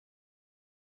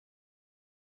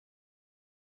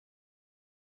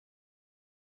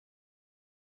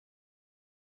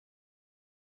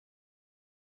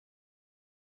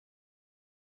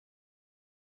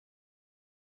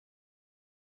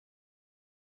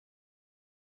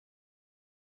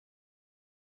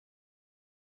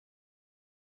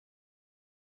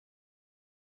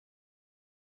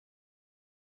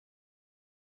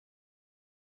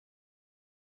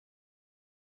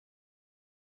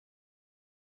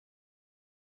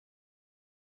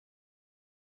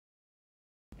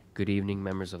Good evening,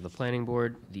 members of the Planning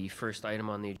Board. The first item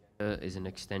on the agenda is an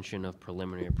extension of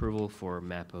preliminary approval for a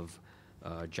map of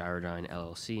Gyrodyne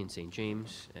LLC in St.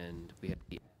 James, and we have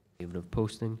the affidavit of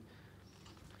posting.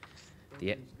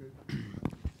 The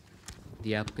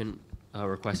applicant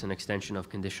requests an extension of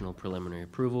conditional preliminary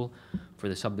approval for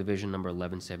the subdivision number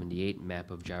 1178,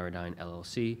 map of Gyrodyne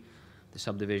LLC. The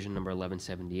subdivision number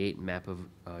 1178, map of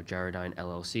Gyrodyne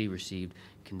LLC, received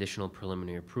conditional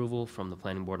preliminary approval from the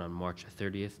Planning Board on March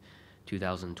 30th,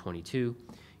 2022.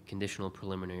 Conditional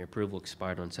preliminary approval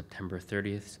expired on September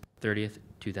 30th,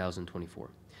 2024.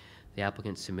 The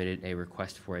applicant submitted a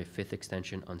request for a fifth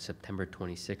extension on September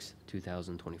 26th,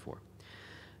 2024.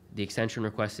 The extension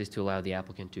request is to allow the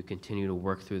applicant to continue to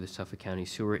work through the Suffolk County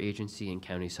Sewer Agency and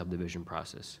county subdivision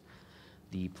process.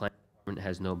 The Planning Department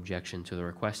has no objection to the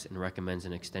request and recommends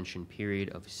an extension period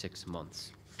of 6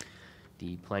 months.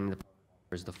 The Planning Department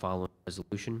offers the following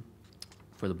resolution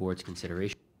for the board's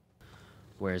consideration.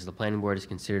 Whereas the Planning Board has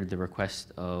considered the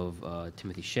request of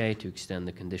Timothy Shea to extend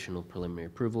the conditional preliminary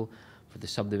approval for the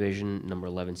subdivision number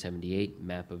 1178,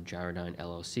 map of Gyrodyne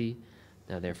LLC.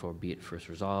 Now therefore be it first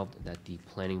resolved that the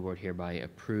Planning Board hereby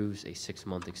approves a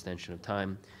 6-month extension of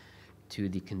time to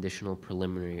the conditional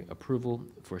preliminary approval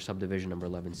for subdivision number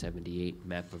 1178,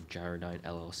 map of Gyrodyne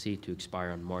LLC, to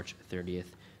expire on March 30th,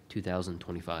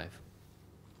 2025.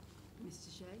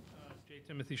 Mr. Shea? J.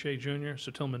 Timothy Shea Jr.,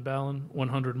 Sir Tillman Ballin,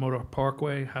 100 Motor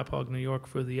Parkway, Hauppauge, New York,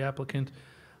 for the applicant.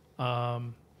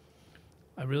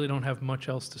 I really don't have much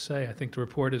else to say. I think the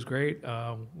report is great.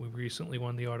 We recently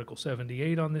won the Article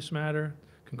 78 on this matter.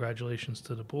 Congratulations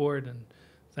to the board, and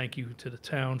thank you to the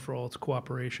town for all its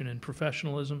cooperation and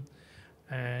professionalism.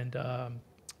 And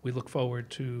we look forward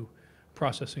to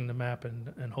processing the map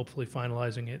and hopefully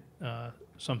finalizing it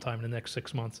sometime in the next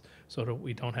 6 months so that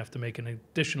we don't have to make an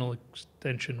additional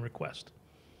extension request.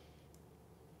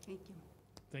 Thank you.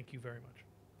 Thank you very much.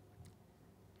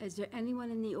 Is there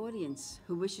anyone in the audience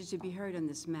who wishes to be heard on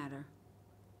this matter?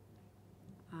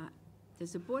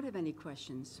 Does the board have any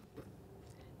questions?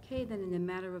 Okay, then in the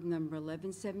matter of number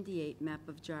 1178, map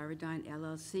of Gyrodyne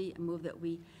LLC, I move that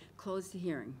we close the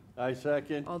hearing. I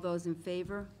second. All those in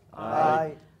favor?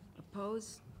 Aye.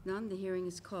 Opposed? None? The hearing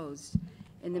is closed.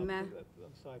 In the matter,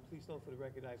 I'm sorry, please note for the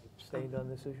record, I've abstained on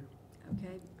this issue.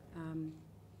 okay,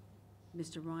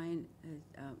 Mr. Ryan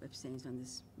abstains on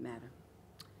this matter.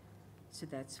 So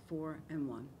that's 4 and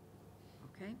 1,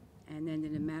 okay? And then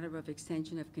in the matter of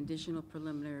extension of conditional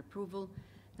preliminary approval,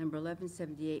 number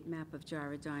 1178, map of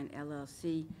Gyrodyne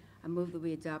LLC, I move that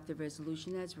we adopt the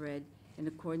resolution as read in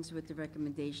accordance with the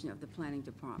recommendation of the Planning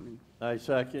Department. I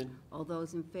second. All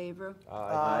those in favor?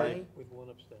 Aye. With one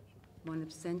abstention. One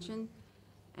abstention,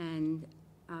 and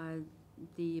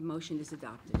the motion is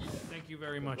adopted. Thank you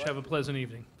very much. Have a pleasant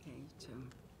evening. Okay, so,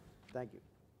 Thank you.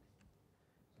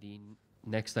 The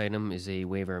next item is a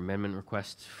waiver amendment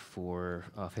request for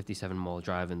 57 Mall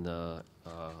Drive in the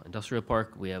industrial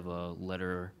park. We have a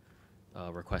letter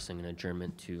requesting an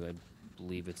adjournment to, I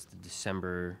believe it's the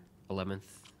December 11th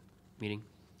meeting.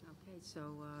 okay, so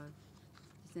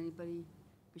does anybody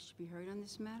wish to be heard on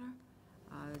this matter?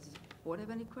 Does the board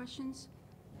have any questions?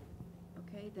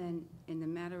 Okay, then in the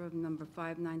matter of number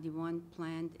 591,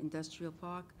 planned industrial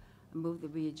park, I move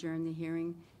that we adjourn the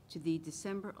hearing to the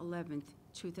December 11th,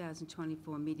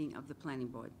 2024 meeting of the Planning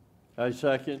Board. I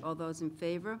second. All those in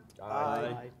favor?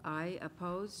 Aye. Aye.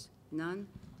 Opposed? None?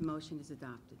 The motion is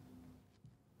adopted.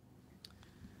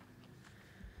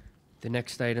 The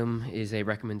next item is a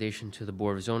recommendation to the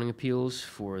Board of Zoning Appeals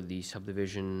for the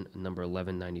subdivision number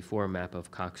 1194, map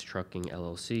of Cox Trucking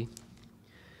LLC.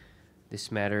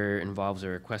 This matter involves a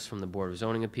request from the Board of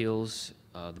Zoning Appeals,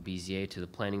 the BZA, to the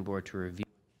Planning Board to review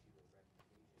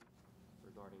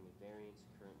regarding a variance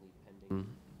currently pending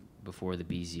before the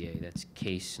BZA. That's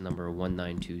case number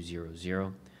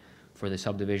 19200 for the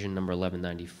subdivision number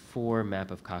 1194, map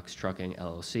of Cox Trucking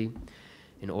LLC.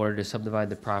 In order to subdivide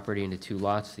the property into 2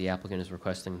 lots, the applicant is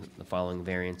requesting the following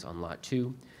variance on Lot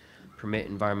 2.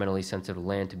 Permit environmentally sensitive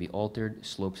land to be altered,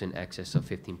 slopes in excess of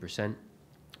 15%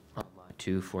 on Lot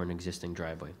 2 for an existing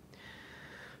driveway.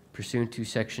 Pursuant to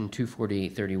Section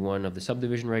 24831 of the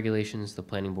subdivision regulations, the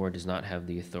Planning Board does not have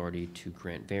the authority to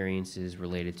grant variances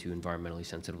related to environmentally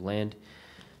sensitive land.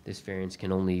 This variance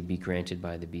can only be granted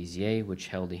by the BZA, which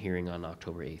held a hearing on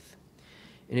October 8th.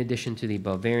 In addition to the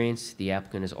above variance, the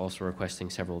applicant is also requesting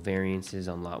several variances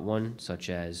on Lot 1, such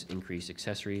as increased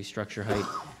accessory structure height,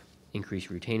 increased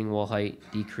retaining wall height,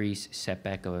 decrease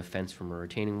setback of a fence from a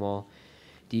retaining wall,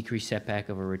 decrease setback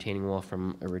of a retaining wall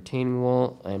from a retaining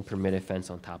wall, and permit a fence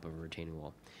on top of a retaining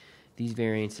wall. These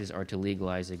variances are to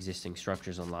legalize existing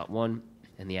structures on Lot 1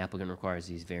 and the applicant requires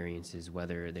these variances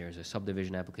whether there's a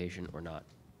subdivision application or not.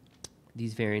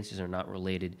 These variances are not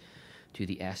related to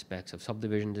the aspects of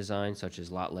subdivision design, such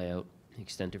as lot layout,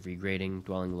 extent of regrading,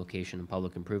 dwelling location, and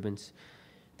public improvements.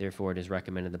 Therefore, it is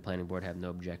recommended the planning board have no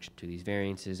objection to these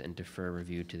variances and defer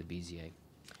review to the BZA.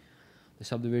 The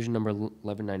subdivision number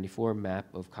 1194, map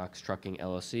of Cox Trucking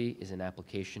LLC, is an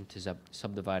application to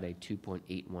subdivide a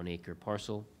 2.81 acre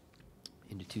parcel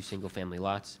into 2 single-family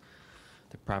lots.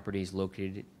 The property is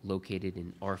located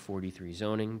in R43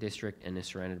 zoning district and is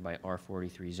surrounded by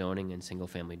R43 zoning and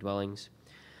single-family dwellings.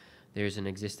 There is an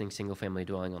existing single-family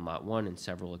dwelling on Lot 1 and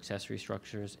several accessory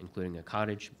structures, including a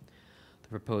cottage. The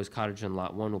proposed cottage on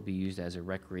Lot 1 will be used as a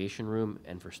recreation room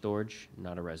and for storage,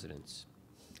 not a residence.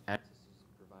 Access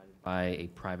is provided by a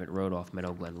private road off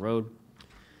Meadow Glen Road.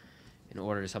 In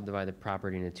order to subdivide the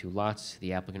property into 2 lots,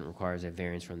 the applicant requires a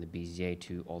variance from the BZA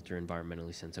to alter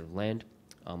environmentally sensitive land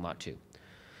on Lot 2.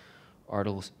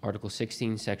 Article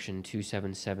 16, Section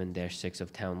 277-6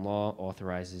 of Town Law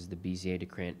authorizes the BZA to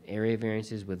grant area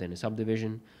variances within a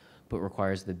subdivision, but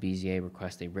requires the BZA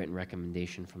request a written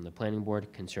recommendation from the planning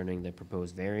board concerning the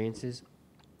proposed variances.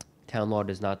 Town law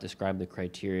does not describe the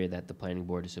criteria that the planning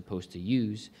board is supposed to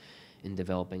use in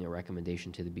developing a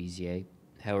recommendation to the BZA.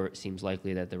 However, it seems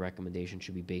likely that the recommendation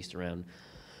should be based around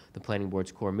the planning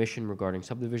board's core mission regarding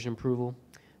subdivision approval,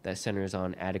 that centers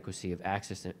on adequacy of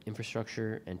access to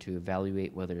infrastructure and to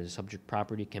evaluate whether the subject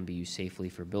property can be used safely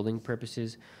for building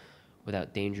purposes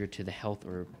without danger to the health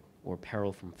or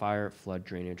peril from fire, flood,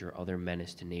 drainage, or other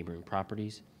menace to neighboring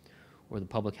properties, or the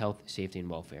public health, safety,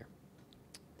 and welfare.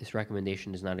 This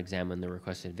recommendation does not examine the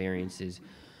requested variances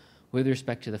with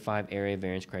respect to the 5 area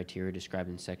variance criteria described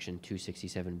in Section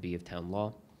 267B of Town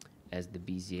Law, as the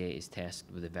BZA is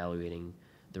tasked with evaluating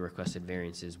the requested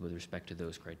variances with respect to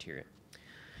those criteria.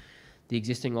 The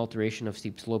existing alteration of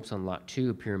steep slopes on Lot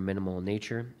 2 appear minimal in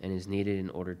nature and is needed in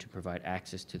order to provide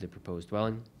access to the proposed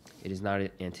dwelling. It is not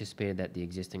anticipated that the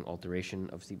existing alteration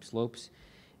of steep slopes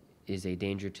is a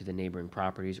danger to the neighboring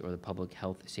properties or the public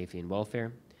health, safety, and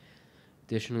welfare.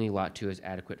 Additionally, Lot 2 has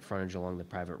adequate frontage along the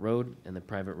private road, and the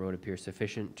private road appears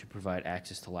sufficient to provide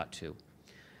access to Lot 2.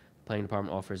 The Planning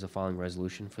Department offers the following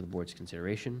resolution for the board's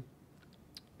consideration.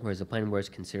 Whereas the planning board has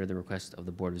considered the request of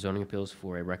the Board of Zoning Appeals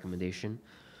for a recommendation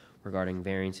regarding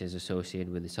variances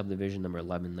associated with the subdivision number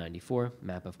 1194,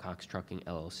 map of Cox Trucking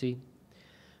LLC.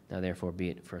 Now therefore be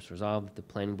it first resolved, the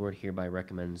planning board hereby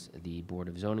recommends the Board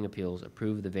of Zoning Appeals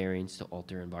approve the variance to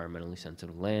alter environmentally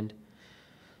sensitive land,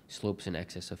 slopes in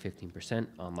excess of 15%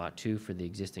 on Lot 2 for the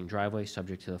existing driveway,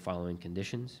 subject to the following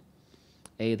conditions.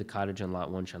 A, the cottage on Lot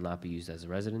 1 shall not be used as a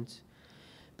residence.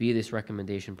 B, this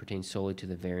recommendation pertains solely to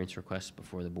the variance request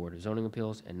before the Board of Zoning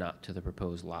Appeals and not to the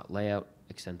proposed lot layout,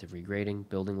 extent of regrading,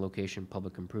 building location,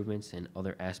 public improvements, and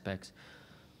other aspects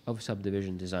of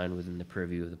subdivision design within the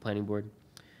purview of the planning board.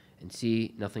 And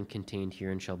C, nothing contained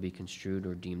herein shall be construed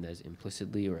or deemed as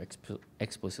implicitly or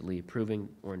explicitly approving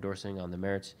or endorsing on the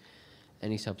merits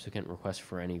any subsequent request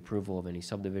for any approval of any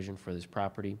subdivision for this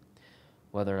property,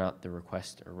 whether or not the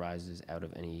request arises out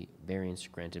of any variance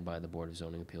granted by the Board of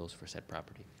Zoning Appeals for said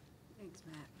property. Thanks,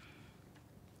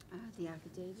 Matt. The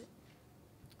affidavit?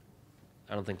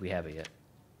 I don't think we have it yet.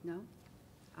 No?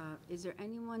 Is there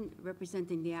anyone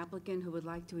representing the applicant who would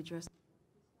like to address?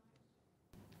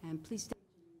 And please state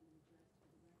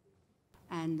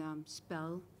and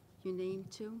spell your name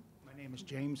too. My name is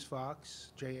James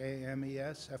Fox,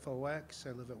 Jamesfox.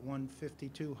 I live at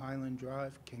 152 Highland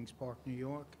Drive, Kings Park, New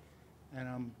York, and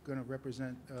I'm going to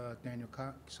represent Daniel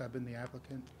Cox. I've been the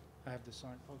applicant. I have the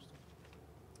signed poster.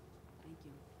 Thank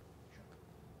you.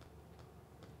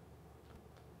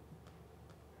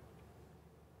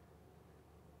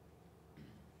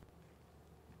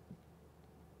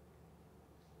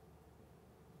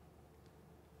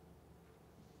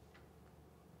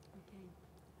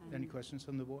 Okay. Any questions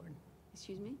from the board?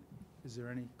 Excuse me? Is there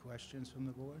any questions from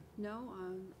the board? No?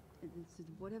 Does the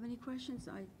board have any questions?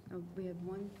 We have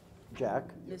one. Jack?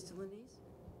 Mr. Lenise?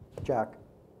 Jack?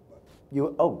 I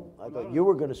thought you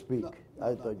were going to speak.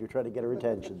 I thought you were trying to get her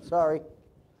attention. Sorry.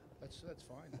 That's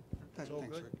fine. It's all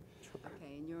good.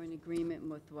 Okay, and you're in agreement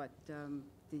with what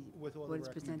With all what the is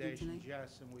presented recommendations, tonight?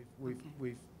 yes, and Okay.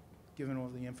 we've given all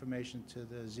the information to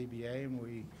the ZBA, and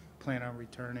we plan on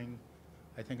returning,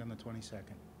 I think, on the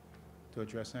 22nd to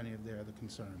address any of their other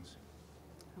concerns.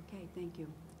 Okay, thank you.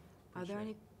 Are there Appreciate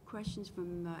any questions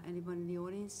from anyone in the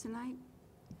audience tonight?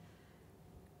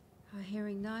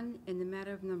 Hearing none, in the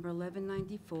matter of number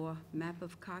 1194, map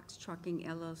of Cox Trucking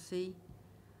LLC,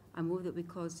 I move that we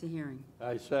close the hearing.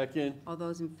 I second. All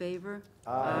those in favor?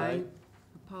 Aye.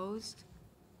 Opposed?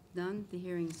 None? The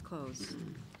hearing is closed.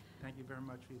 Thank you very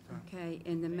much for your time. Okay,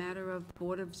 in the matter of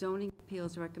Board of Zoning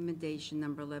Appeals recommendation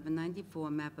number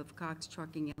 1194, map of Cox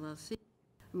Trucking LLC,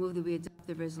 I move that we adopt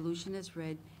the resolution as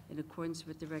read in accordance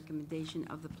with the recommendation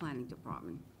of the Planning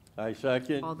Department. I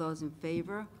second. All those in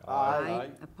favor? Aye.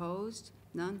 Opposed?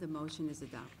 None, the motion is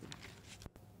adopted.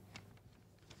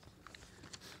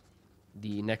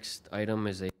 The next item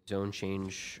is a zone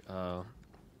change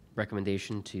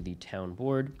recommendation to the town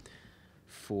board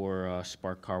for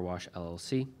Spark Car Wash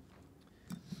LLC.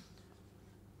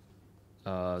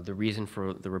 The reason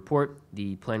for the report,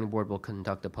 the planning board will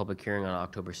conduct a public hearing on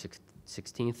October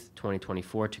 16th,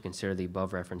 2024 to consider the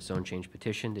above referenced zone change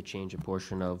petition to change a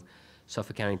portion of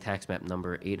Suffolk County Tax Map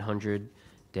number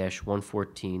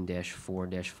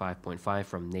 800-114-4-5.5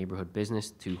 from neighborhood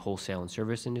business to wholesale and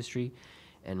service industry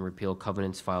and repeal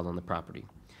covenants filed on the property.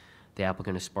 The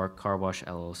applicant is Spark Car Wash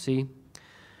LLC.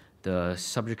 The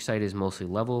subject site is mostly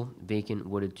level, vacant,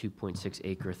 wooded 2.6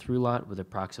 acre through lot with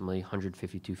approximately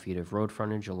 152 feet of road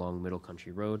frontage along Middle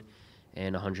Country Road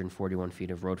and 141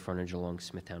 feet of road frontage along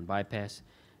Smithtown Bypass.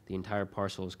 The entire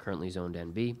parcel is currently zoned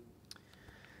NB.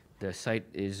 The site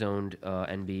is zoned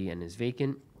NB and is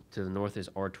vacant. To the north is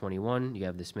R21. You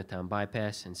have the Smithtown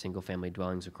Bypass and single-family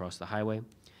dwellings across the highway.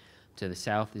 To the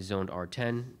south is zoned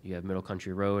R10. You have Middle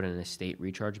Country Road and a state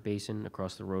recharge basin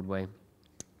across the roadway.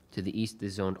 To the east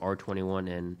is zoned R21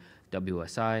 and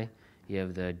WSI. You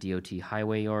have the DOT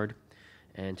highway yard.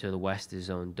 And to the west is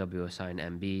zoned WSI and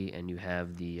MB, and you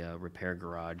have the repair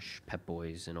garage, Pep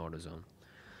Boys, and AutoZone.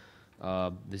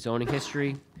 The zoning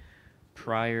history,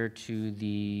 prior to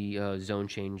the zone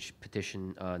change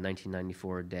petition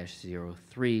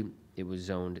 1994-03, it was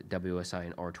zoned WSI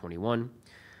and R21.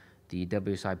 The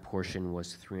WSI portion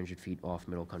was 300 feet off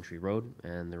Middle Country Road,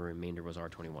 and the remainder was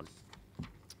R21.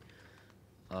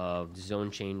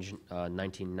 Zone change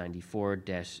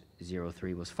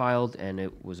 1994-03 was filed, and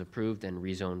it was approved and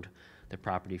rezoned the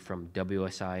property from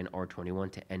WSI and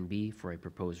R21 to NB for a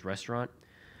proposed restaurant,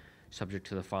 subject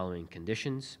to the following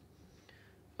conditions.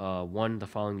 One, the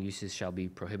following uses shall be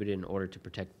prohibited in order to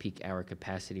protect peak hour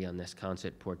capacity on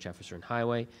Nesconset, Port Jefferson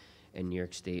Highway and New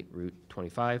York State Route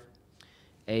 25.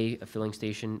 A filling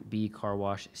station, B, car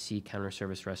wash, C, counter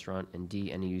service restaurant, and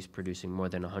D, any use producing more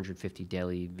than 150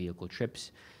 daily vehicle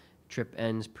trips. Trip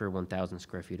ends per 1,000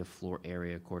 square feet of floor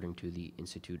area according to the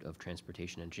Institute of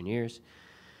Transportation Engineers.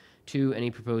 2,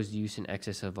 any proposed use in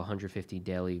excess of 150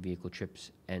 daily vehicle trips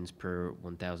ends per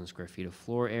 1,000 square feet of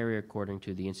floor area according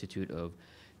to the Institute of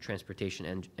Transportation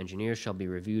Engineers shall be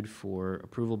reviewed for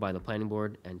approval by the Planning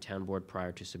Board and Town Board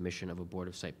prior to submission of a Board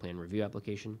of Site Plan Review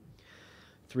application.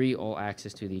 3, all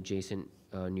access to the adjacent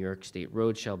New York State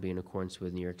road shall be in accordance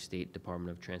with New York State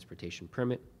Department of Transportation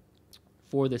permit.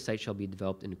 4, the site shall be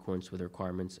developed in accordance with the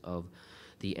requirements of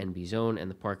the NB zone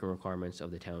and the parking requirements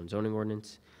of the town zoning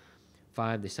ordinance.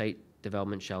 5, the site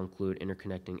development shall include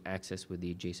interconnecting access with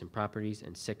the adjacent properties.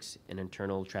 And 6, an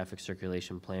internal traffic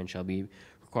circulation plan shall be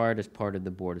required as part of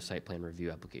the Board of Site Plan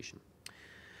Review application.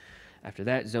 After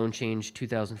that, zone change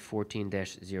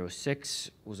 2014-06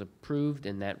 was approved,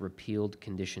 and that repealed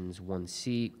conditions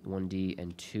 1C, 1D,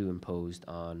 and 2 imposed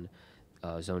on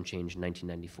zone change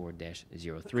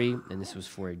 1994-03, and this was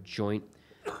for a joint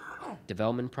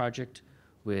development project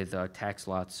with tax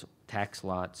lots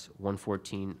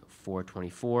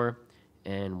 114-424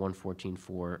 and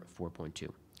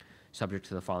 114-4.2, subject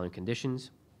to the following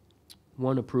conditions.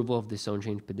 1, approval of the zone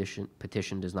change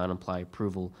petition does not imply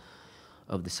approval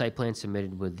of the site plan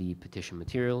submitted with the petition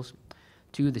materials.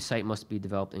 2, the site must be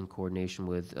developed in coordination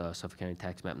with Suffolk County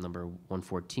Tax Map number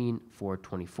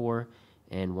 114-424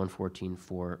 and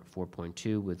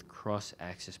 114-4.2 with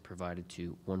cross-access provided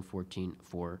to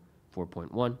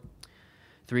 114-4.1.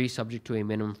 3, subject to a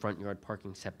minimum front yard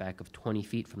parking setback of 20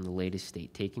 feet from the latest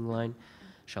state taking line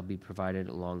shall be provided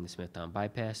along the Smithtown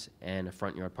Bypass, and a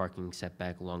front yard parking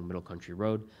setback along Middle Country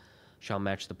Road shall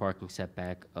match the parking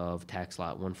setback of tax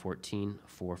lot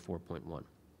 114-4.1.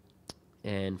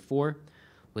 And 4,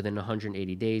 within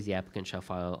 180 days, the applicant shall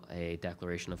file a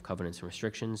declaration of covenants and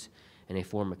restrictions in a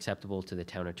form acceptable to the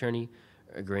town attorney,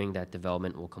 agreeing that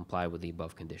development will comply with the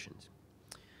above conditions.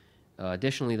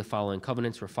 Additionally, the following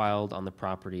covenants were filed on the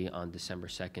property on December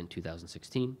 2nd,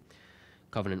 2016.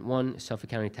 Covenant 1, Suffolk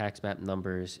County Tax Map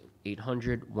numbers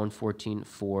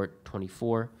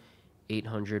 800-114-424,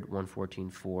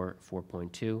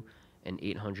 800-114-4.2, and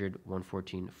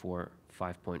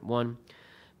 800-114-5.1,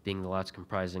 being the lots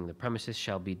comprising the premises,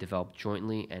 shall be developed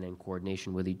jointly and in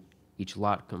coordination with each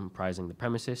lot comprising the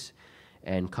premises.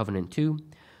 And Covenant 2,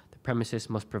 the premises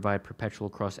must provide perpetual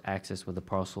cross-access with the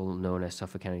parcel known as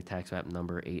Suffolk County Tax Map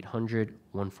number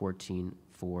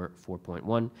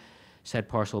 800-114-4.1, Said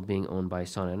parcel being owned by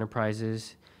Sun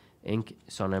Enterprises, Inc.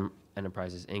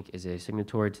 Enterprises, Inc. is a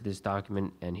signatory to this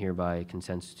document and hereby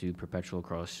consents to perpetual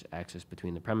cross-access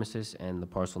between the premises and the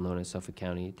parcel known as Suffolk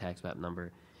County Tax Map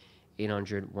Number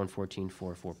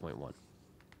 800-114-44.1.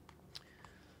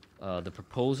 The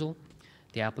proposal,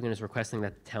 the applicant is requesting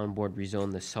that the town board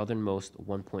rezone the southernmost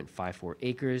 1.54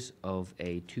 acres of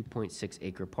a 2.6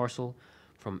 acre parcel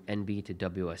from NB to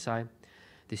WSI.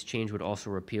 This change would also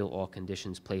repeal all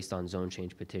conditions placed on zone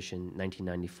change petition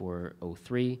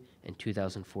 1994-03 and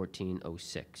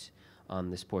 2014-06 on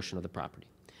this portion of the property.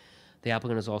 The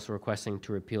applicant is also requesting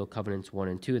to repeal covenants 1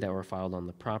 and 2 that were filed on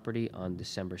the property on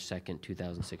December 2nd,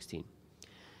 2016.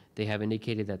 They have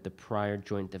indicated that the prior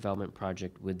joint development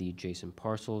project with the adjacent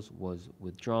parcels was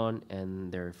withdrawn and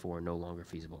therefore no longer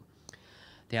feasible.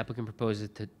 The applicant proposes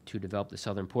to develop the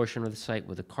southern portion of the site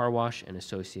with a car wash and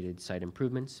associated site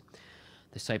improvements.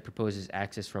 The site proposes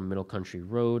access from Middle Country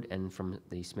Road and from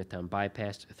the Smithtown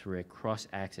bypass through a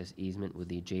cross-access easement with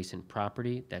the adjacent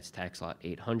property, that's tax lot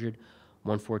 800,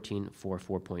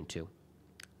 114-44.2.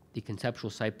 The conceptual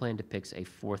site plan depicts a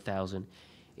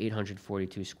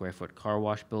 4,842 square foot car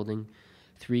wash building,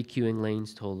 3 queuing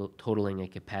lanes totaling a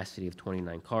capacity of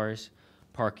 29 cars,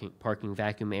 parking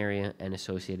vacuum area, and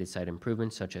associated site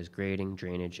improvements such as grading,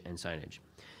 drainage, and signage.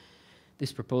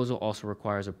 This proposal also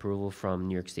requires approval from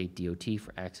New York State DOT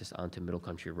for access onto Middle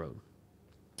Country Road.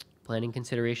 Planning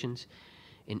considerations.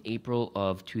 In April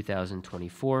of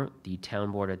 2024, the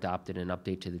town board adopted an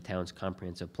update to the town's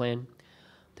comprehensive plan.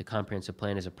 The comprehensive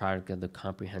plan is a product of the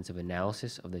comprehensive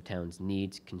analysis of the town's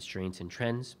needs, constraints, and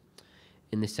trends.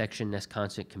 In the section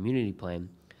Nesconset Community Plan,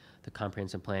 the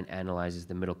comprehensive plan analyzes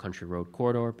the Middle Country Road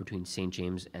corridor between St.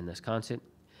 James and Nesconset.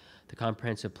 The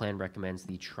comprehensive plan recommends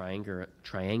the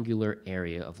triangular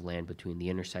area of land between the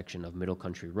intersection of Middle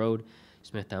Country Road,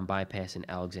 Smithtown Bypass, and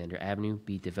Alexander Avenue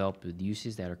be developed with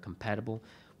uses that are compatible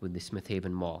with the Smith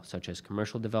Haven Mall, such as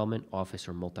commercial development, office,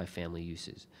 or multifamily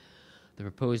uses. The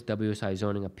proposed WSI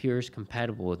zoning appears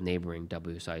compatible with neighboring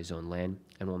WSI zone land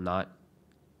and will not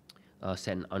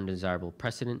set an undesirable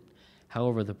precedent.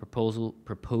 However, the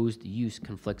proposed use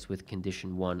conflicts with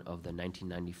Condition 1 of the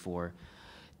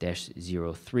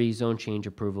 1994-03 zone change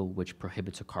approval, which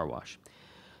prohibits a car wash.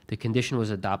 The condition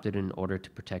was adopted in order to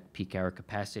protect peak hour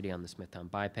capacity on the Smithtown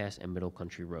Bypass and Middle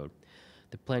Country Road.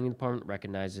 The Planning Department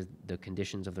recognizes the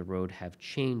conditions of the road have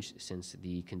changed since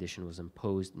the condition was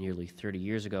imposed nearly 30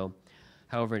 years ago.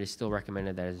 However, it is still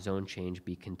recommended that a zone change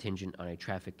be contingent on a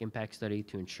traffic impact study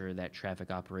to ensure that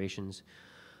traffic operations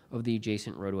of the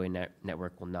adjacent roadway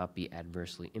network will not be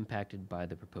adversely impacted by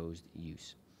the proposed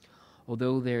use.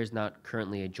 Although there is not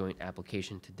currently a joint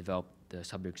application to develop the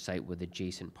subject site with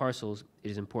adjacent parcels,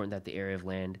 it is important that the area of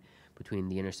land between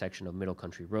the intersection of Middle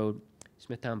Country Road,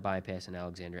 Smithtown Bypass, and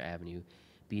Alexander Avenue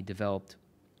be developed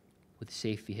with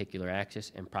safe vehicular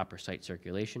access and proper site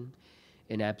circulation.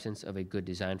 In absence of a good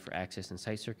design for access and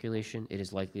site circulation, it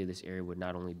is likely this area would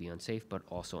not only be unsafe but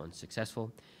also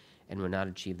unsuccessful and would not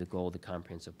achieve the goal of the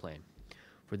comprehensive plan.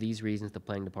 For these reasons, the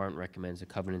Planning Department recommends the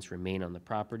covenants remain on the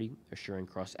property, assuring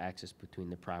cross-access between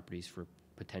the properties for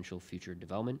potential future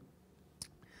development.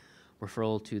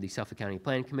 Referral to the Suffolk County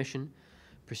Planning Commission.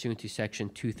 Pursuant to Section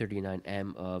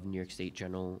 239M of New York State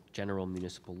General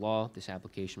Municipal Law, this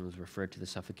application was referred to the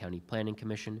Suffolk County Planning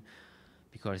Commission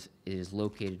because it is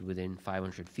located within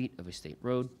 500 feet of a state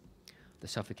road. The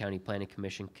Suffolk County Planning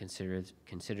Commission considers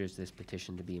this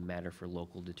petition to be a matter for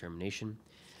local determination.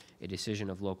 A decision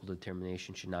of local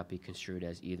determination should not be construed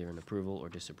as either an approval or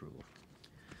disapproval.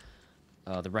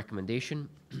 The recommendation,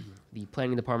 the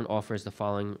Planning Department offers the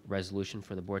following resolution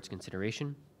for the board's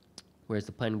consideration. Whereas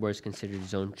the Planning Board has considered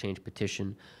zone change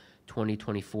petition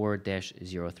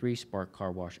 2024-03 Spark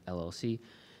Car Wash LLC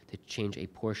to change a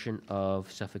portion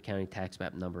of Suffolk County Tax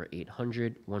Map Number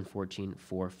 800,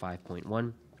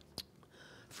 114-45.1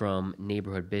 from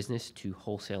neighborhood business to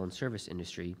wholesale and service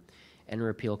industry, and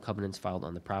repeal covenants filed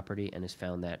on the property, and has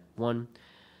found that 1,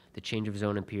 the change of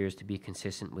zone appears to be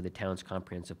consistent with the town's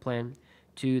comprehensive plan.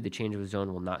 2, the change of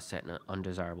zone will not set an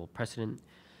undesirable precedent.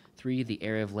 3, the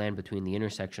area of land between the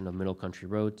intersection of Middle Country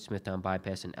Road, Smithtown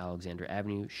Bypass, and Alexander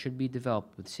Avenue should be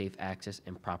developed with safe access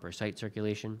and proper site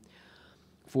circulation.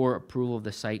 4, approval of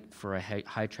the site for a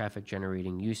high traffic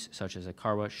generating use such as a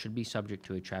car wash should be subject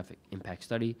to a traffic impact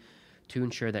study to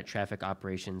ensure that traffic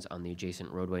operations on the adjacent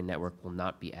roadway network will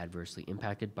not be adversely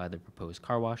impacted by the proposed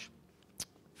car wash.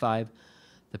 5,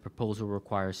 the proposal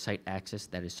requires site access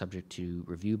that is subject to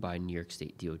review by New York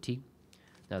State DOT.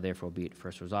 Now therefore be it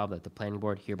first resolved that the Planning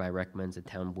Board hereby recommends the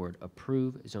Town Board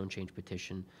approve zone change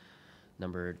petition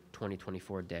number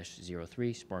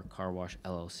 2024-03 Spark Car Wash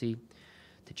LLC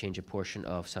to change a portion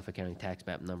of Suffolk County Tax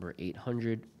Map number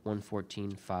 800,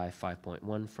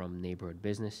 114.5.1 from neighborhood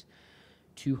business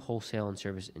to wholesale and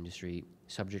service industry,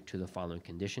 subject to the following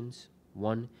conditions.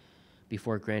 1,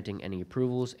 before granting any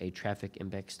approvals, a traffic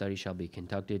impact study shall be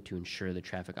conducted to ensure the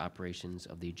traffic operations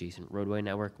of the adjacent roadway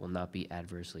network will not be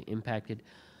adversely impacted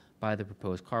by the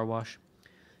proposed car wash.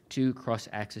 2,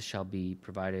 cross-access shall be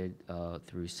provided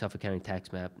through Suffolk County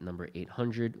Tax Map number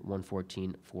 800,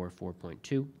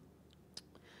 114.44.2.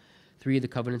 3, the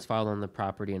covenants filed on the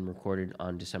property and recorded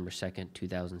on December 2nd,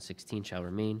 2016 shall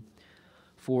remain.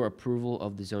 4, approval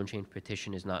of the zone change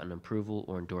petition is not an approval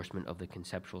or endorsement of the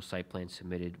conceptual site plan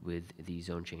submitted with the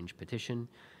zone change petition.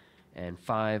 And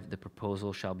 5, the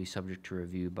proposal shall be subject to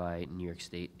review by New York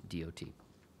State DOT. Good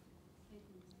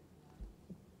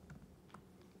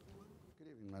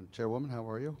evening, Madam Chairwoman. How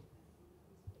are you?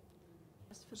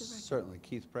 Just for the record. Certainly.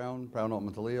 Keith Brown, Brown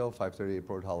Altman DeLeo, 538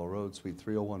 Broad Hollow Road, Suite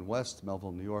 301 West,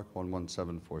 Melville, New York,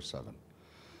 11747.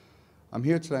 I'm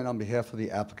here tonight on behalf of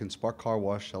the applicant Spark Car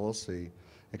Wash LLC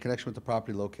in connection with the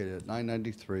property located at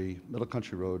 993 Middle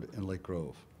Country Road in Lake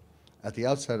Grove. At the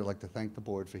outset, I'd like to thank the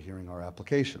board for hearing our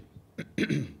application.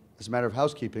 As a matter of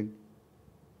housekeeping,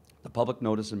 the public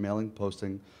notice and mailing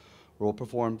posting were all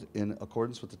performed in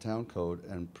accordance with the town code,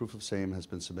 and proof of same has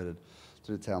been submitted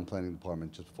to the town planning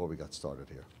department just before we got started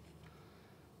here.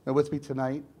 Now with me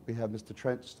tonight, we have Mr.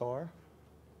 Trent Starr.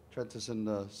 Trent is in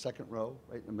the second row,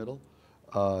 right in the middle.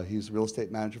 He's the real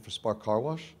estate manager for Spark Car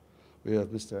Wash. We have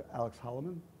Mr. Alex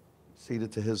Holloman,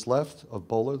 seated to his left of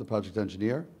Bowler, the project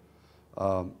engineer.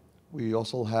 We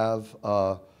also have,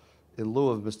 in lieu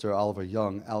of Mr. Oliver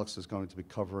Young, Alex is going to be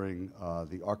covering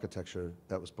the architecture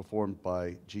that was performed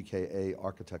by GKA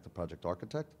Architect, the project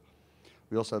architect.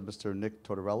 We also have Mr. Nick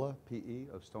Tortorella, PE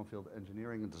of Stonefield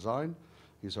Engineering and Design.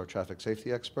 He's our traffic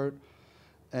safety expert.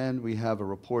 And we have a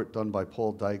report done by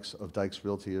Paul Dykes of Dykes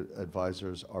Realty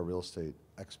Advisors, our real estate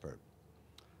expert.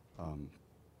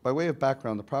 By way of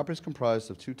background, the property is comprised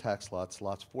of 2 tax lots,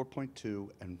 lots 4.2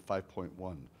 and 5.1,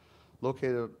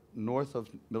 located north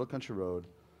of Middle Country Road,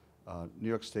 New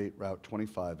York State Route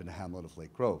 25 in the hamlet of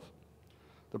Lake Grove.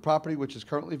 The property, which is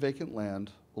currently vacant land,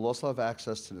 will also have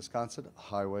access to Wisconsin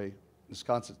Highway,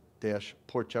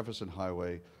 Wisconsin-Port Jefferson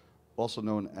Highway, also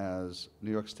known as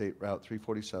New York State Route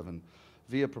 347,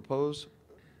 via proposed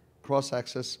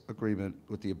cross-access agreement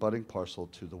with the abutting parcel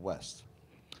to the west.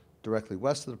 Directly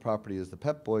west of the property is the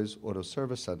Pep Boys Auto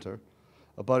Service Center.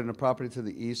 Abutting the property to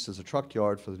the east is a truck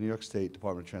yard for the New York State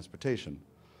Department of Transportation.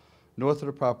 North of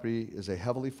the property is a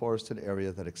heavily forested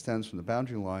area that extends from the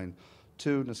boundary line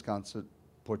to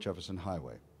Wisconsin-Port Jefferson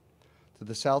Highway. To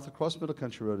the south, across Middle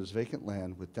Country Road, is vacant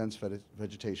land with dense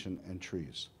vegetation and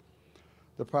trees.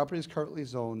 The property is currently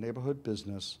zoned neighborhood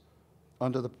business.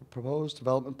 Under the proposed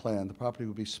development plan, the property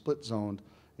will be split zoned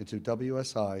into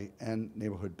WSI and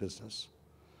neighborhood business.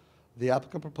 The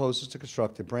applicant proposes to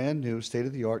construct a brand-new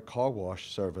state-of-the-art car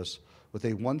wash service with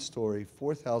a 1-story,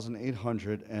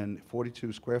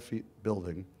 4,842 square feet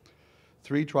building,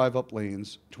 3 drive-up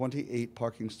lanes, 28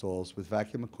 parking stalls with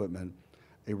vacuum equipment,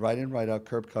 a right-in, right-out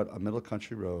curb cut on Middle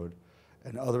Country Road,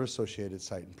 and other associated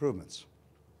site improvements.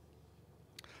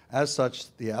 As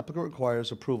such, the applicant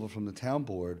requires approval from the town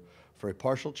board for a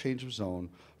partial change of zone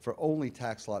for only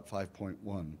tax lot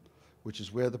 5.1, which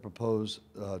is where the proposed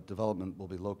development will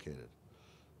be located.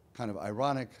 Kind of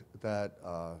ironic that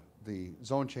the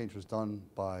zone change was done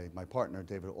by my partner,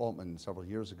 David Altman, several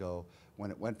years ago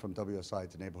when it went from WSI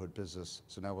to neighborhood business.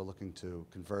 So now we're looking to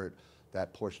convert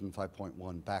that portion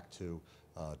 5.1 back to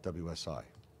WSI.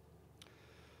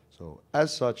 So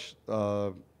as such,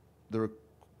 the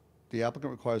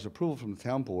applicant requires approval from the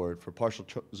town board for partial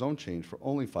zone change for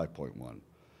only 5.1.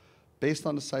 Based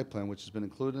on the site plan, which has been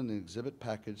included in the exhibit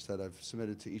package that I've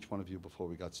submitted to each one of you before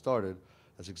we got started,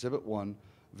 as Exhibit 1,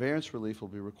 variance relief will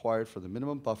be required for the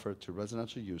minimum buffer to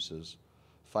residential uses,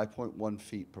 5.1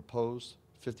 feet proposed,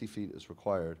 50 feet is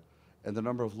required, and the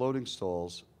number of loading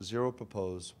stalls, 0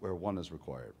 proposed where 1 is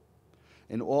required.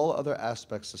 In all other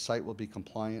aspects, the site will be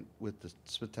compliant with the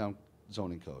Smithtown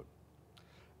zoning code.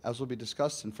 As will be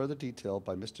discussed in further detail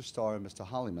by Mr. Starr and Mr.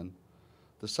 Hollyman,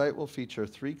 the site will feature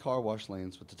 3 car wash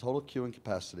lanes with a total queuing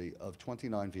capacity of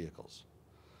 29 vehicles.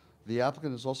 The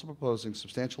applicant is also proposing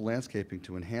substantial landscaping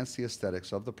to enhance the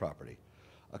aesthetics of the property.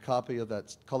 A copy of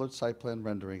that colored site plan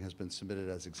rendering has been submitted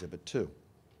as Exhibit 2.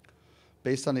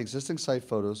 Based on the existing site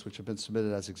photos, which have been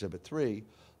submitted as Exhibit 3,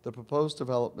 the proposed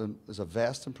development is a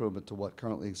vast improvement to what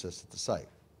currently exists at the site.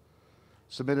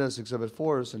 Submitted as Exhibit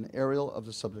 4 is an aerial of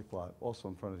the subject lot, also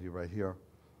in front of you right here.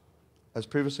 As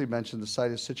previously mentioned, the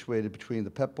site is situated between the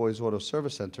Pep Boys Auto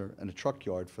Service Center and a truck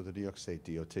yard for the New York State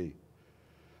DOT.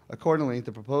 Accordingly,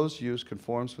 the proposed use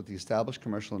conforms with the established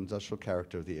commercial and industrial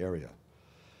character of the area.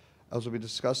 As will be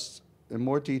discussed in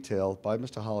more detail by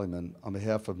Mr. Hollyman on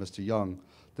behalf of Mr. Young,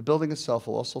 the building itself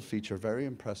will also feature very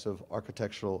impressive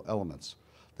architectural elements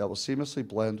that will seamlessly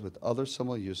blend with other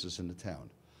similar uses in the town.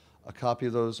 A copy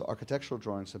of those architectural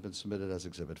drawings have been submitted as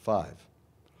Exhibit 5.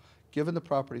 Given the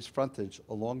property's frontage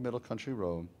along Middle Country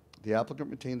Road, the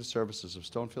applicant retained the services of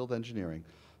Stonefield Engineering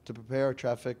to prepare a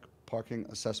traffic parking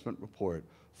assessment report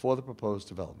for the proposed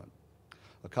development.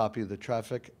 A copy of the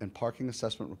traffic and parking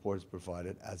assessment report is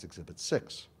provided as Exhibit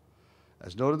 6.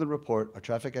 As noted in the report, our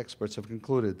traffic experts have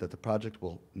concluded that the project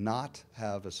will not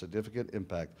have a significant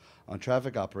impact on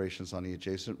traffic operations on the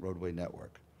adjacent roadway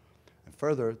network. And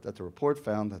further, that the report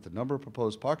found that the number of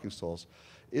proposed parking stalls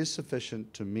is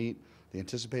sufficient to meet the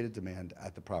anticipated demand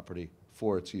at the property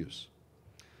for its use.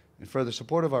 In further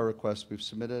support of our request, we've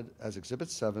submitted as Exhibit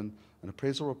 7 an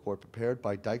appraisal report prepared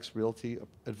by Dykes Realty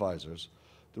Advisors.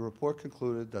 The report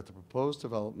concluded that the proposed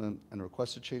development and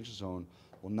requested change of zone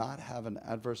will not have an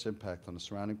adverse impact on the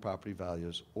surrounding property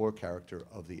values or character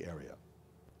of the area.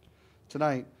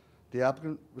 Tonight, the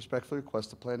applicant respectfully requests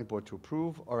the planning board to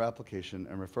approve our application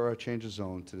and refer our change of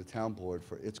zone to the town board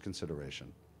for its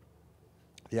consideration.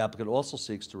 The applicant also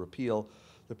seeks to repeal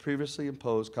the previously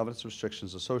imposed covenants and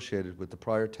restrictions associated with the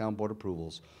prior town board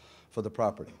approvals for the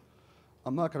property.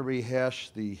 I'm not going to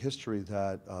rehash the history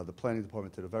that the planning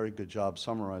department did a very good job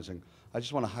summarizing. I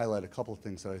just want to highlight a couple of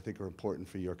things that I think are important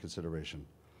for your consideration.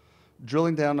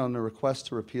 Drilling down on the request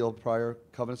to repeal prior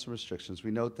covenants and restrictions, we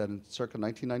note that in circa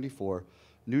 1994,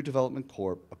 New Development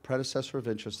Corp., a predecessor of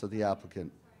interest of the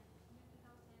applicant,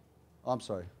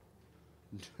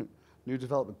 New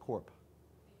Development Corp.,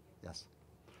 yes,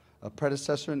 a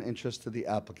predecessor in interest to the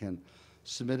applicant,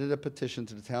 submitted a petition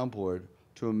to the town board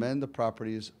to amend the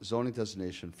property's zoning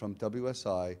designation from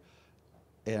WSI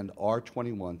and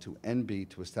R21 to NB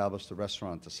to establish the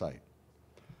restaurant at the site.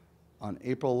 On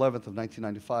April 11th of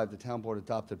 1995, the town board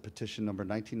adopted petition number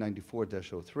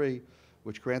 1994-03,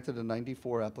 which granted a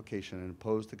 94 application and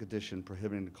imposed a condition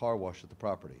prohibiting the car wash at the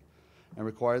property, and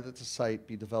required that the site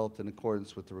be developed in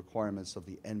accordance with the requirements of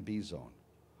the NB zone.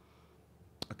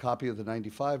 A copy of the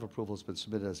 95 approval has been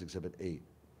submitted as Exhibit 8.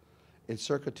 In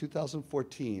circa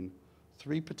 2014,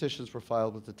 3 petitions were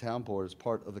filed with the town board as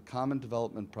part of the common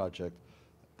development project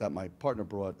that my partner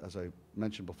brought, as I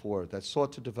mentioned before, that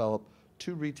sought to develop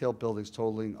 2 retail buildings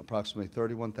totaling approximately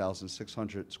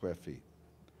 31,600 square feet.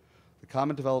 The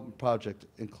common development project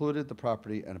included the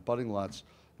property and abutting lots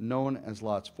known as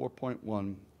lots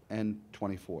 4.1 and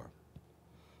 24.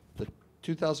 The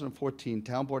 2014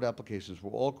 town board applications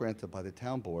were all granted by the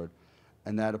town board,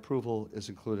 and that approval is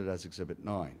included as Exhibit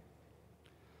 9.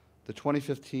 The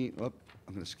 2015, I'm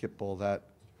going to skip all that.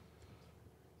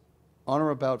 On or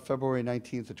about February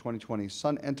 19th of 2020,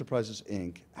 Sun Enterprises,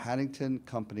 Inc., Haddington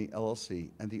Company, LLC,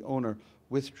 and the owner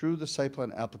withdrew the site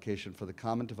plan application for the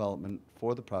common development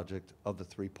for the project of the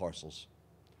 3 parcels.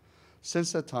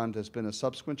 Since that time, there's been a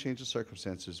subsequent change of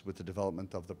circumstances with the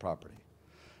development of the property,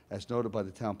 as noted by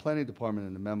the town planning department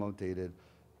in the memo dated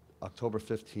October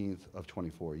 15th of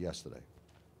 24, yesterday.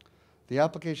 The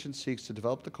application seeks to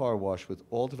develop the car wash with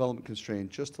all development constrained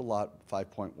just to lot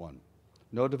 5.1.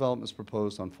 No developments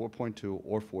proposed on 4.2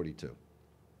 or 42.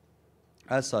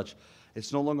 As such,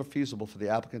 it's no longer feasible for the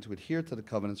applicant to adhere to the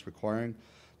covenants requiring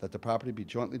that the property be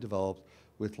jointly developed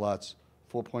with lots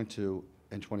 4.2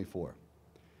 and 24.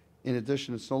 In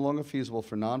addition, it's no longer feasible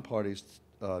for non-parties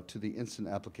to the instant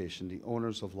application, the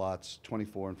owners of lots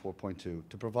 24 and 4.2,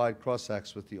 to provide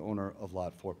cross-access with the owner of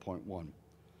lot 4.1.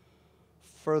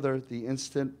 Further, the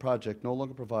instant project no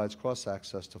longer provides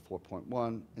cross-access to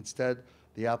 4.1. Instead,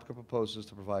 the applicant proposes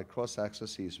to provide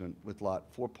cross-access easement with lot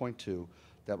 4.2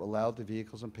 that will allow the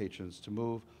vehicles and patrons to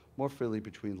move more freely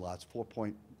between lots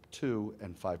 4.2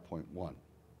 and 5.1.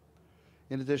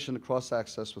 In addition, the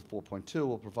cross-access with 4.2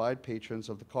 will provide patrons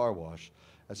of the car wash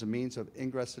as a means of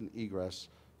ingress and egress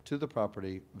to the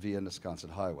property via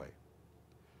Wisconsin Highway.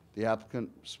 The applicant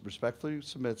respectfully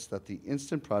submits that the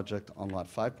instant project on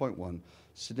lot 5.1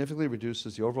 significantly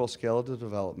reduces the overall scale of the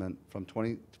development from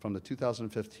the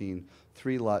 2015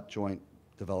 3-lot joint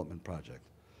development project.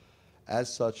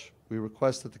 As such, we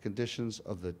request that the conditions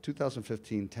of the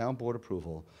 2015 town board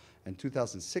approval and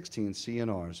 2016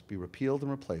 CNRs be repealed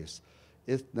and replaced,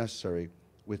 if necessary,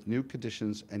 with new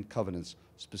conditions and covenants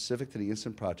specific to the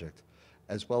instant project,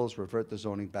 as well as revert the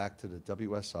zoning back to the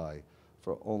WSI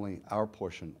for only our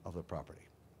portion of the property.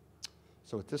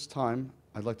 So at this time,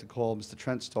 I'd like to call Mr.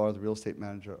 Trent Starr, the real estate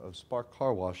manager of Spark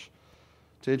Car Wash,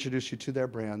 to introduce you to their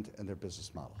brand and their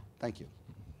business model. Thank you.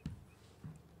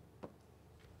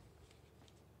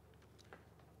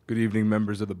 Good evening,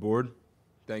 members of the board.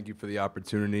 Thank you for the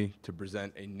opportunity to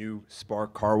present a new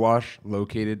Spark Car Wash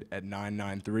located at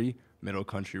 993 Middle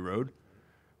Country Road.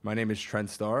 My name is Trent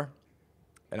Starr,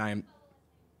 and I am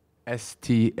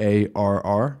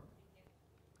Starr.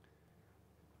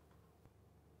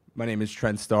 My name is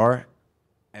Trent Starr,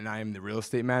 and I am the real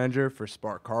estate manager for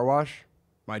Spark Car Wash.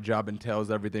 My job entails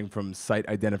everything from site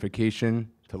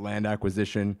identification to land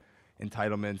acquisition,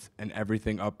 entitlements, and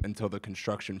everything up until the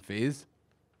construction phase.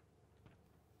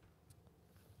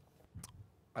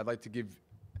 I'd like to give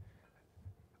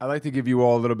you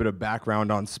all a little bit of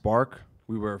background on Spark.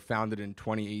 We were founded in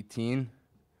 2018.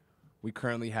 We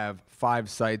currently have 5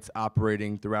 sites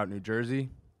operating throughout New Jersey,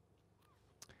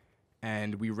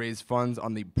 and we raise funds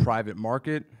on the private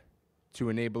market to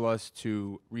enable us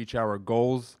to reach our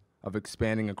goals of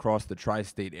expanding across the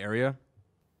tri-state area.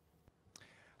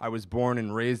 I was born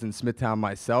and raised in Smithtown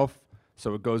myself,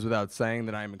 so it goes without saying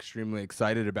that I am extremely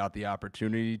excited about the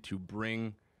opportunity to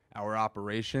bring our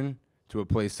operation to a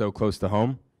place so close to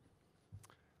home.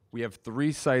 We have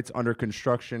 3 sites under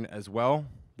construction as well.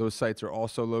 Those sites are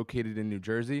also located in New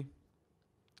Jersey,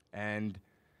 and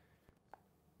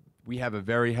we have a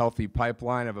very healthy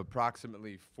pipeline of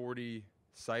approximately 40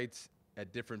 sites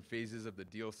at different phases of the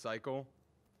deal cycle.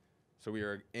 So we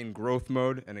are in growth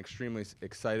mode and extremely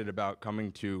excited about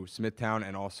coming to Smithtown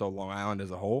and also Long Island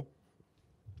as a whole.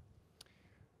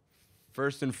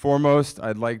 First and foremost,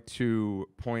 I'd like to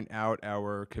point out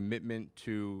our commitment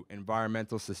to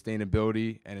environmental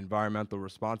sustainability and environmental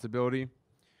responsibility.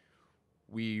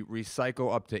 We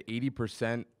recycle up to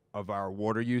 80% of our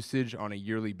water usage on a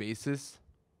yearly basis.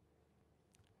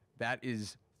 That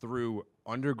is through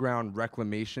underground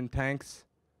reclamation tanks.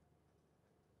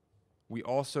 We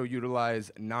also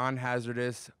utilize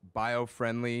non-hazardous,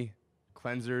 bio-friendly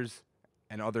cleansers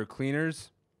and other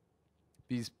cleaners.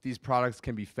 These products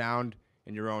can be found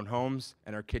in your own homes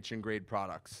and are kitchen-grade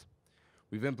products.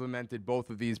 We've implemented both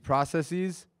of these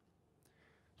processes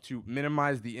to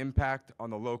minimize the impact on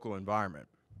the local environment.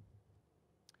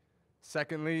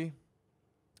 Secondly,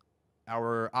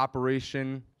 our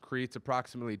operation creates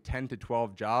approximately 10 to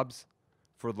 12 jobs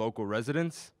for local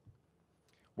residents.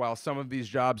 While some of these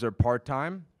jobs are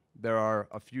part-time, there are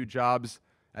a few jobs,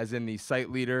 as in the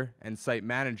site leader and site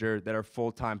manager, that are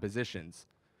full-time positions.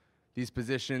 These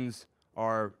positions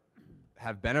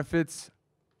have benefits,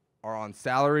 are on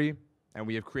salary, and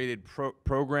we have created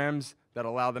programs that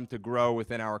allow them to grow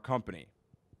within our company.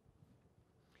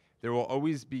 There will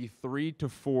always be 3 to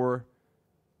 4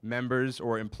 members,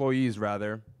 or employees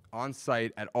rather, on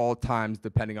site at all times,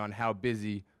 depending on how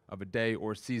busy of a day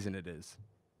or season it is.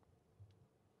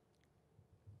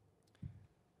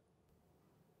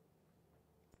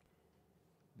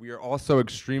 We are also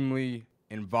extremely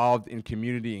involved in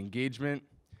community engagement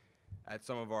at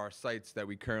some of our sites that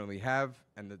we currently have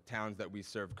and the towns that we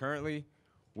serve currently.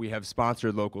 We have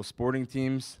sponsored local sporting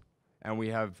teams, and we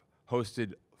have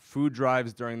hosted food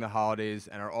drives during the holidays,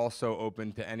 and are also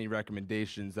open to any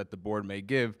recommendations that the board may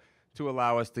give to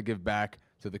allow us to give back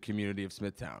to the community of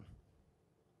Smithtown.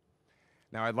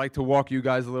 Now, I'd like to walk you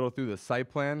guys a little through the site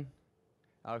plan.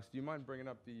 Alex, do you mind bringing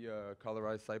up the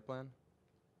colorized site plan?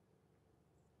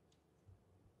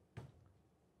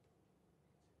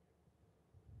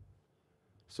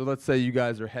 So let's say you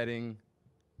guys are heading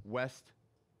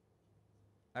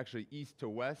east to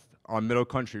west on Middle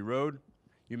Country Road.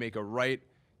 You make a right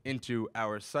into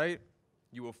our site.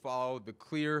 You will follow the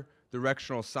clear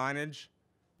directional signage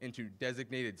into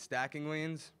designated stacking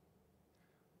lanes.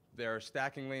 There are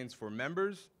stacking lanes for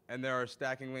members, and there are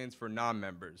stacking lanes for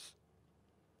non-members.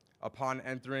 Upon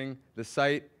entering the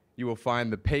site, you will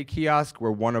find the pay kiosk,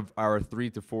 where one of our 3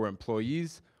 to 4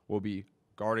 employees will be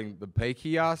guarding the pay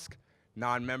kiosk.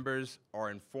 Non-members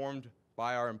are informed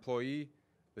by our employee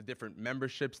the different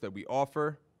memberships that we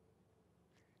offer,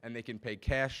 and they can pay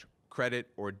cash, credit,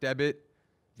 or debit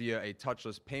via a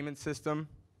touchless payment system.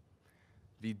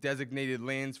 The designated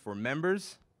lanes for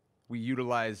members, we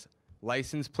utilize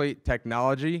license plate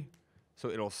technology, so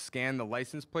it'll scan the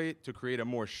license plate to create a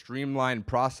more streamlined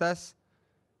process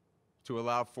to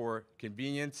allow for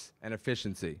convenience and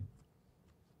efficiency.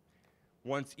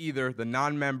 Once either the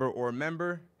non-member or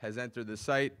member has entered the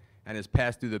site and has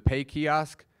passed through the pay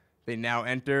kiosk, they now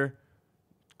enter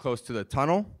close to the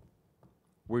tunnel,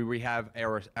 where we have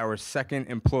our second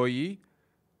employee.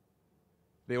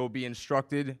 They will be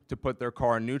instructed to put their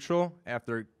car in neutral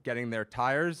after getting their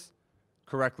tires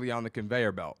correctly on the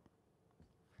conveyor belt.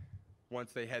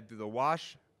 Once they head through the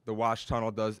wash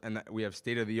tunnel does, and we have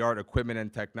state-of-the-art equipment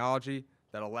and technology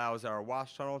that allows our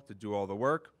wash tunnel to do all the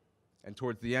work. And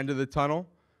towards the end of the tunnel,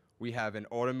 we have an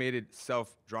automated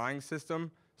self-drying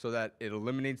system, so that it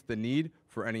eliminates the need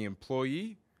for any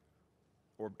employee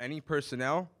or any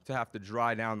personnel to have to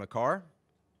dry down the car.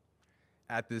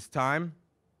 At this time,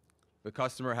 the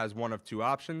customer has one of two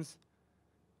options.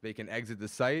 They can exit the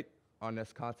site on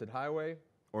Nesconset Highway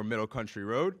or Middle Country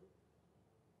Road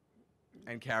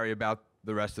and carry about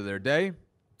the rest of their day.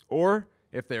 Or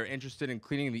if they're interested in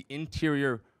cleaning the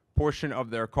interior portion of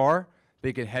their car,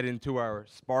 they can head into our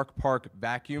Spark Park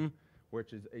vacuum,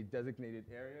 which is a designated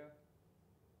area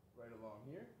right along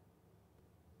here.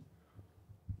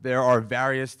 There are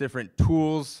various different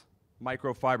tools,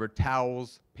 microfiber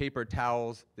towels, paper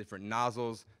towels, different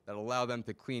nozzles that allow them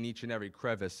to clean each and every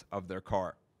crevice of their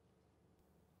car.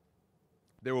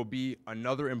 There will be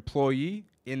another employee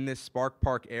in this Spark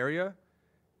Park area.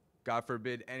 God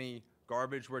forbid any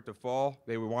garbage were to fall,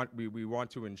 we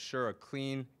want to ensure a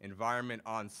clean environment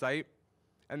on site.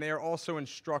 And they are also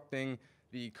instructing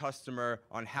the customer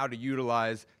on how to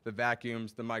utilize the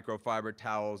vacuums, the microfiber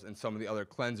towels, and some of the other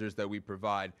cleansers that we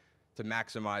provide to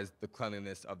maximize the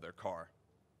cleanliness of their car.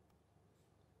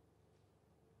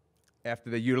 After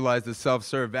they utilize the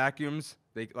self-serve vacuums,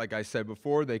 like I said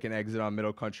before, they can exit on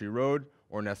Middle Country Road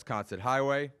or Nesconset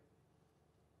Highway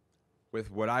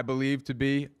with what I believe to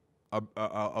be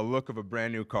a look of a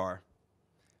brand new car.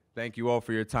 Thank you all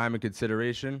for your time and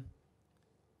consideration.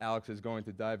 Alex is going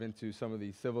to dive into some of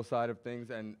the civil side of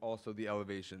things and also the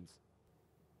elevations.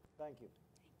 Thank you.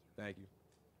 Thank you.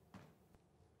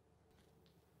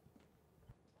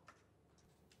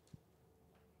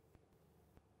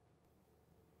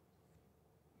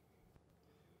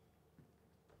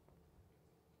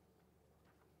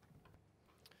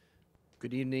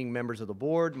 Good evening, members of the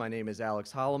board. My name is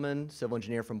Alex Holloman, civil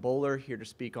engineer from Bowler, here to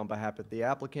speak on behalf of the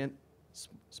applicant,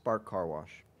 Spark Car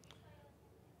Wash.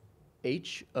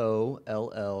 Holleman.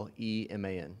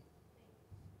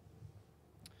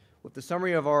 With the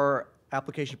summary of our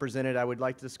application presented, I would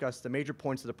like to discuss the major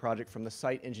points of the project from the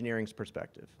site engineering's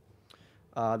perspective.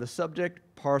 The subject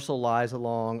parcel lies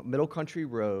along Middle Country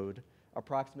Road,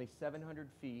 approximately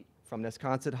 700 feet from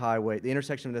Nesconset Highway, the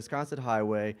intersection of Nesconset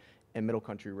Highway and Middle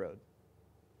Country Road.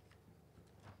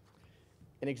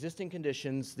 In existing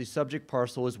conditions, the subject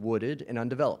parcel is wooded and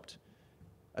undeveloped.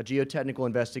 A geotechnical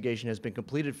investigation has been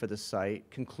completed for the site,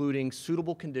 concluding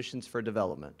suitable conditions for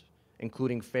development,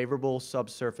 including favorable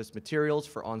subsurface materials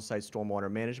for on-site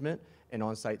stormwater management and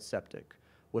on-site septic,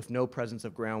 with no presence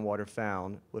of groundwater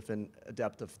found within a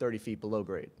depth of 30 feet below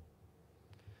grade.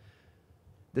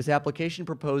 This application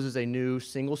proposes a new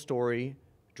single-story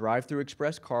drive-through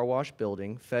express car wash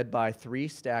building fed by 3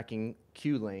 stacking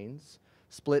queue lanes,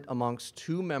 split amongst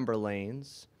 2 member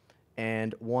lanes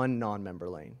and 1 non-member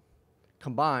lane.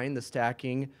 Combined, the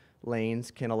stacking lanes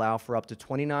can allow for up to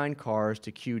 29 cars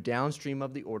to queue downstream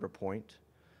of the order point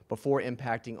before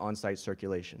impacting on-site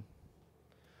circulation.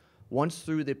 Once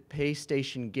through the pay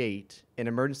station gate, an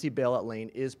emergency bailout lane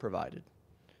is provided.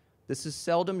 This is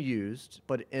seldom used,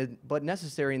 but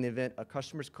necessary in the event a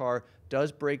customer's car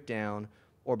does break down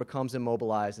or becomes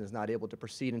immobilized and is not able to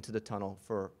proceed into the tunnel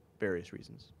for various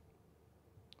reasons.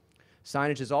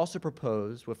 Signage is also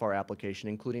proposed with our application,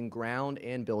 including ground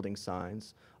and building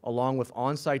signs, along with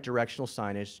on-site directional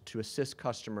signage to assist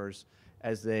customers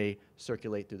as they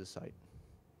circulate through the site.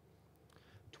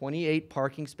 28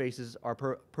 parking spaces are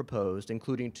proposed,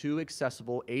 including 2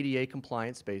 accessible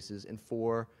ADA-compliant spaces and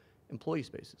 4 employee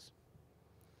spaces.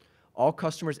 All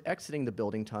customers exiting the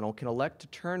building tunnel can elect to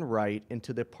turn right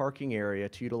into the parking area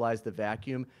to utilize the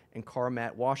vacuum and car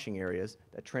mat washing areas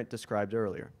that Trent described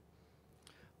earlier.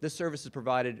 This service is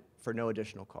provided for no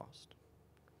additional cost.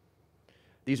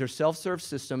 These are self-serve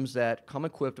systems that come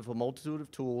equipped with a multitude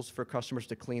of tools for customers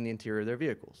to clean the interior of their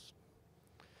vehicles.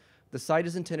 The site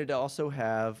is intended to also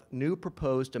have new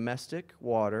proposed domestic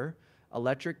water,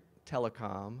 electric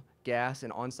telecom, gas,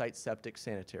 and on-site septic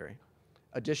sanitary.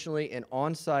 Additionally, an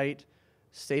on-site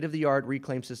state-of-the-art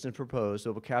reclaim system proposed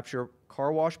that will capture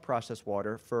car wash process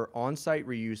water for on-site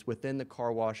reuse within the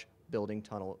car wash building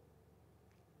tunnel.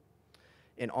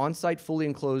 An on-site fully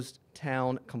enclosed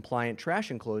town compliant trash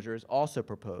enclosure is also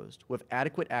proposed with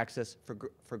adequate access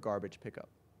for garbage pickup.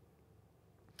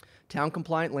 Town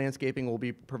compliant landscaping will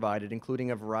be provided, including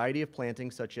a variety of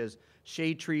plantings such as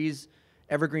shade trees,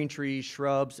 evergreen trees,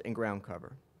 shrubs, and ground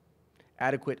cover.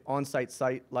 Adequate on-site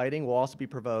site lighting will also be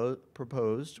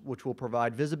proposed, which will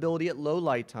provide visibility at low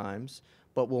light times,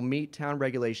 but will meet town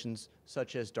regulations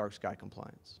such as dark sky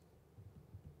compliance.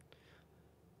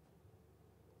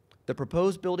 The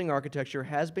proposed building architecture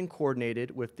has been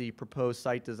coordinated with the proposed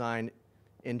site design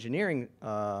engineering,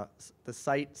 the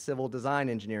site civil design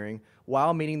engineering,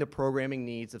 while meeting the programming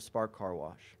needs of Spark Car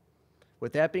Wash.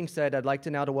 With that being said, I'd like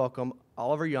to now to welcome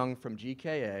Oliver Young from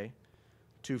GKA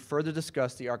to further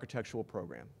discuss the architectural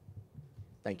program.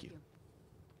 Thank you.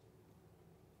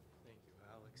 Thank you,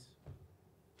 Alex.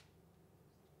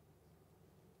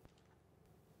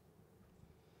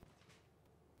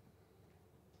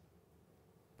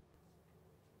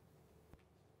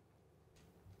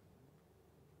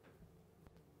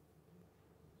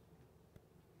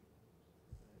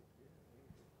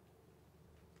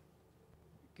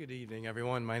 Good evening,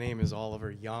 everyone. My name is Oliver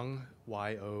Young,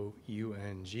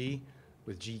 Y-O-U-N-G,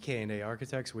 with GK&A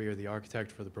Architects. We are the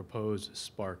architect for the proposed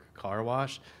Spark Car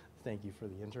Wash. Thank you for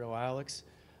the intro, Alex.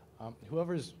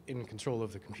 Whoever's in control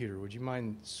of the computer, would you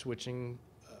mind switching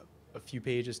a few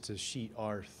pages to sheet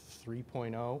R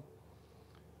 3.0?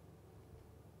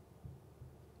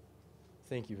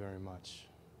 Thank you very much.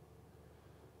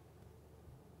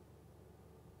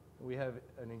 We have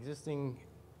an existing...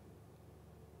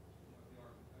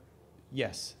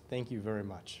 Yes, thank you very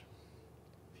much.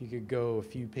 If you could go a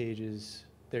few pages,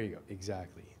 there you go,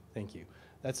 exactly, thank you.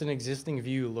 That's an existing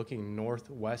view looking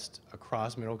northwest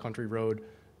across Middle Country Road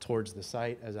towards the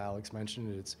site. As Alex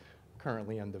mentioned, it's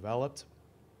currently undeveloped.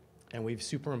 And we've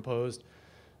superimposed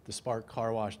the Spark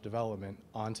Car Wash development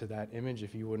onto that image.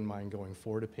 If you wouldn't mind going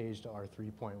forward a page to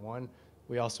R3.1.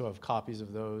 We also have copies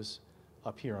of those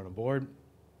up here on a board.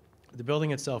 The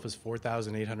building itself is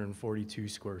 4,842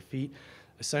 square feet.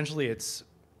 Essentially,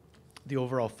 the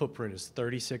overall footprint is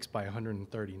 36 by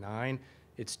 139.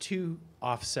 It's two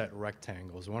offset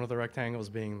rectangles. One of the rectangles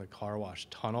being the car wash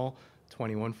tunnel,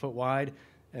 21 foot wide,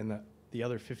 and the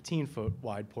other 15-foot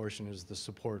wide portion is the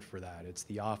support for that. It's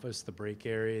the office, the break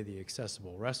area, the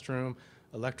accessible restroom,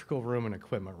 electrical room, and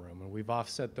equipment room. And we've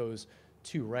offset those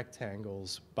two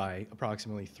rectangles by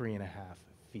approximately 3.5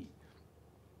 feet.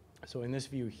 So in this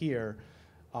view here,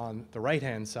 on the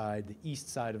right-hand side, the east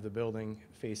side of the building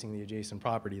facing the adjacent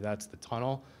property, that's the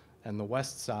tunnel, and the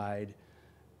west side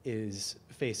is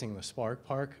facing the Spark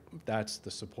Park. That's the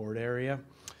support area.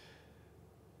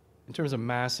 In terms of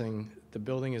massing, the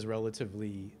building is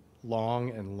relatively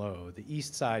long and low. The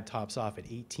east side tops off at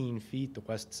 18 feet. The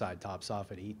west side tops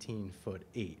off at 18 foot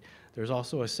 8. There's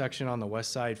also a section on the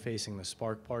west side facing the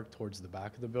Spark Park towards the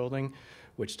back of the building,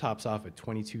 which tops off at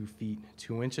 22 feet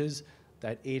 2 inches.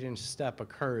 That 8-inch step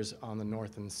occurs on the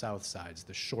north and south sides,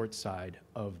 the short side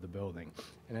of the building.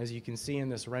 And as you can see in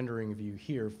this rendering view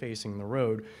here facing the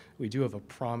road, we do have a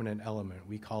prominent element.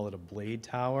 We call it a blade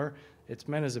tower. It's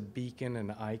meant as a beacon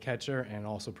and eye catcher and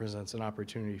also presents an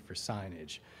opportunity for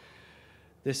signage.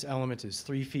 This element is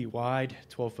 3 feet wide,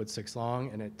 12 foot 6 long,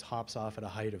 and it tops off at a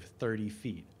height of 30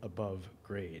 feet above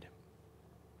grade.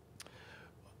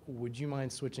 Would you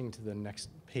mind switching to the next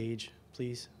page,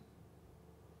 please?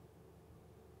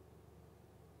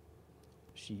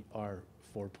 Sheet R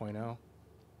 4.0.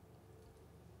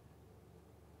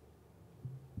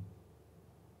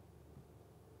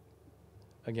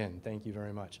 Again, thank you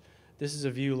very much. This is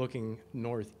a view looking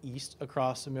northeast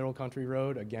across the Middle Country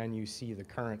Road. Again, you see the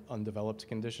current undeveloped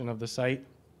condition of the site.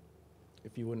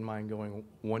 If you wouldn't mind going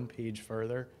one page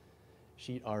further,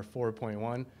 sheet R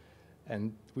 4.1,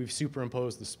 and we've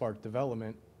superimposed the Spark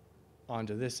development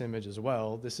onto this image as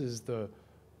well. This is the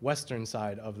western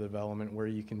side of the development where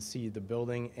you can see the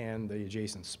building and the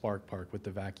adjacent Spark Park with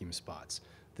the vacuum spots.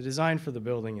 The design for the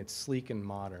building, it's sleek and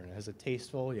modern. It has a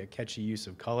tasteful yet catchy use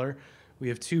of color. We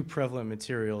have two prevalent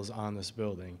materials on this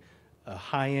building, a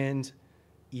high-end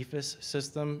EIFS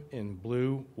system in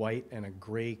blue, white, and a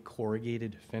gray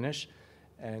corrugated finish,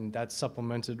 and that's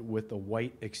supplemented with a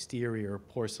white exterior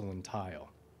porcelain tile.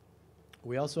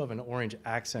 We also have an orange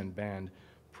accent band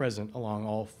present along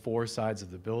all 4 sides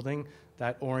of the building.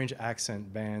 That orange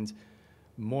accent band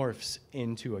morphs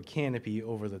into a canopy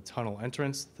over the tunnel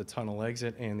entrance, the tunnel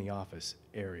exit, and the office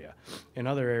area. In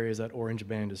other areas, that orange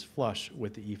band is flush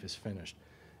with the EIFS finish.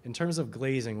 In terms of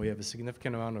glazing, we have a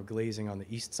significant amount of glazing on the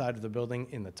east side of the building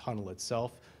in the tunnel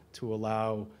itself to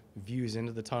allow views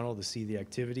into the tunnel to see the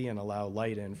activity and allow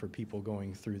light in for people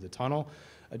going through the tunnel.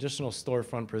 Additional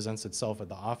storefront presents itself at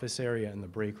the office area and the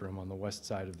break room on the west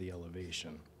side of the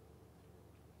elevation.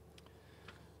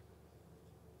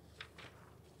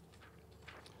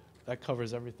 That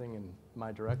covers everything in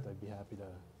my direct. I'd be happy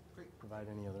to provide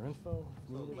any other info.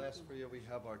 So last for you, we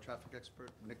have our traffic expert,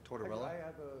 Nick Tortorella. I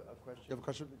have a question. You have a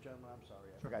question? Gentlemen, I'm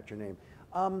sorry, I forgot your name.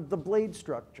 The blade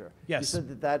structure. Yes. You said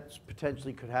that that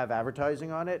potentially could have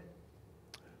advertising on it?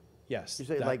 Yes. You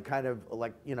say that- like kind of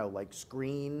like, you know, like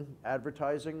screen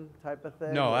advertising type of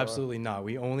thing? No, or- absolutely not.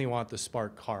 We only want the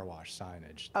Spark Car Wash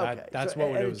signage. Okay. That's so- what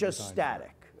and it it's was just designed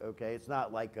static, okay? It's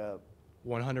not like a,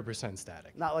 100%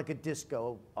 static. not like a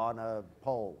disco on a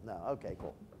pole? No, okay,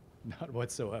 cool. Not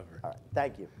whatsoever. All right,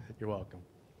 thank you. You're welcome.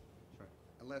 Sure.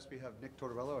 And last, we have Nick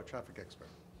Tortorello, our traffic expert.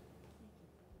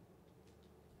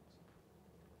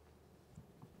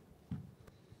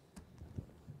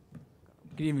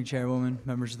 Good evening, Chairwoman,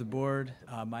 members of the board.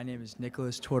 My name is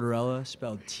Nicholas Tortorella,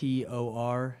 spelled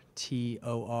Tortorella.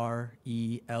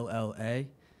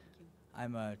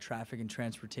 I'm a traffic and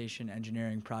transportation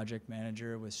engineering project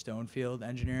manager with Stonefield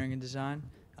Engineering and Design,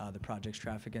 the project's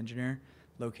traffic engineer,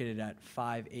 located at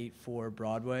 584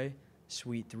 Broadway,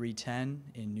 Suite 310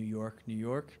 in New York, New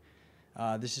York.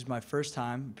 This is my first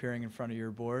time appearing in front of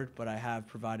your board, but I have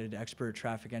provided expert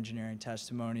traffic engineering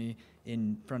testimony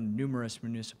in front of numerous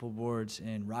municipal boards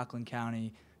in Rockland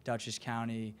County, Dutchess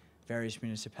County, various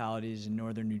municipalities in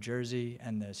northern New Jersey,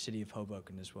 and the city of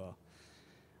Hoboken as well.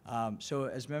 So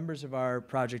as members of our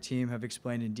project team have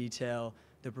explained in detail,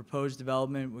 the proposed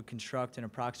development would construct an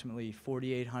approximately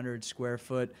 4,800 square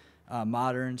foot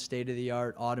modern,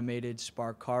 state-of-the-art automated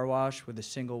Spark car wash with a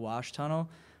single wash tunnel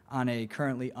on a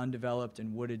currently undeveloped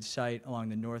and wooded site along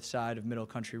the north side of Middle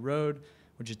Country Road,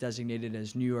 which is designated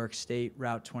as New York State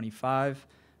Route 25,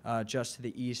 just to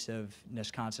the east of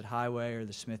Nesconset Highway or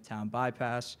the Smithtown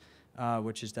Bypass,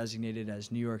 which is designated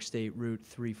as New York State Route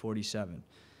 347.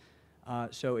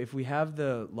 So if we have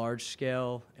the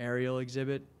large-scale aerial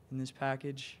exhibit in this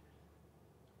package,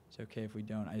 it's okay if we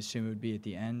don't. I assume it would be at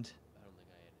the end. I don't think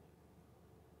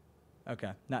I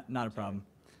had it. Okay, not a problem.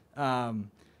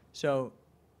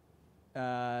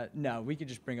 No, we could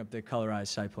just bring up the colorized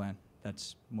site plan.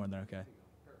 That's more than okay.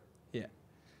 Yeah.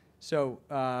 So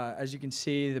as you can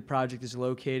see, the project is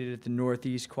located at the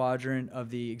northeast quadrant of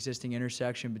the existing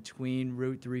intersection between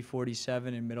Route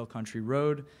 347 and Middle Country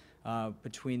Road,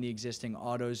 between the existing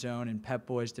AutoZone and Pep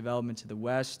Boys development to the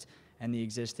west and the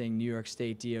existing New York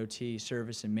State DOT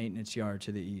service and maintenance yard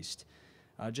to the east.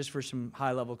 Just for some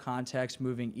high-level context,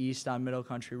 moving east on Middle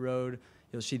Country Road,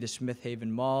 you'll see the Smith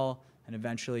Haven Mall and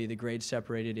eventually the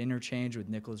grade-separated interchange with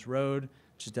Nichols Road,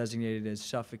 which is designated as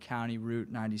Suffolk County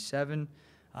Route 97.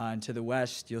 And to the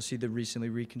west, you'll see the recently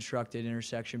reconstructed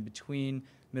intersection between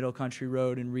Middle Country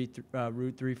Road and Route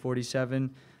 347,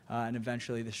 and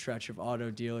eventually the stretch of auto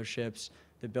dealerships,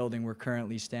 the building we're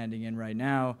currently standing in right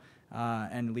now,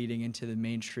 and leading into the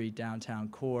Main Street downtown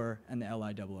core and the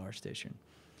LIRR station.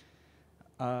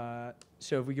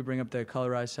 So if we could bring up the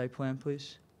colorized site plan,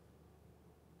 please.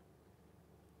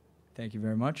 Thank you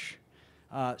very much.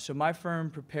 So my firm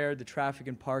prepared the traffic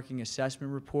and parking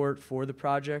assessment report for the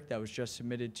project that was just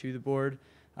submitted to the board.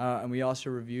 And we also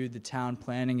reviewed the town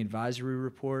planning advisory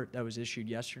report that was issued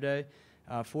yesterday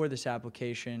for this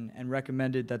application and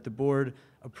recommended that the board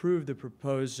approve the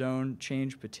proposed zone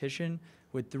change petition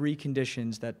with 3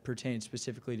 conditions that pertain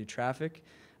specifically to traffic,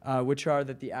 which are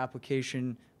that the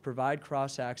application provide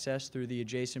cross-access through the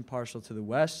adjacent parcel to the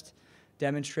west,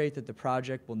 demonstrate that the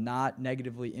project will not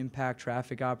negatively impact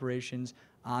traffic operations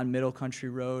on Middle Country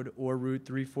Road or Route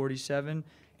 347,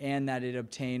 and that it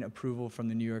obtain approval from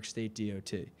the New York State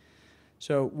DOT.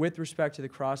 So with respect to the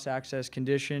cross-access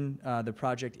condition, the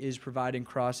project is providing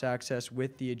cross-access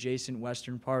with the adjacent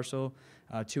western parcel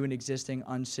to an existing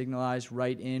unsignalized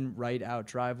right-in, right-out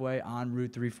driveway on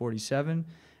Route 347,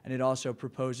 and it also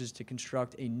proposes to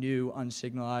construct a new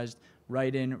unsignalized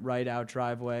right-in, right-out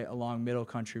driveway along Middle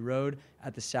Country Road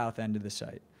at the south end of the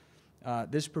site.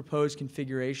 This proposed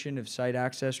configuration of site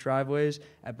access driveways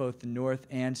at both the north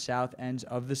and south ends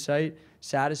of the site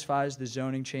satisfies the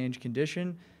zoning change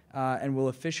condition and will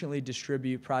efficiently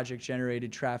distribute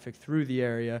project-generated traffic through the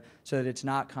area so that it's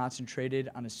not concentrated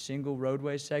on a single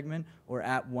roadway segment or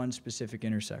at one specific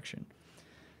intersection.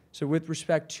 So with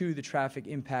respect to the traffic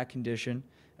impact condition,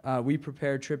 we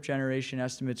prepared trip generation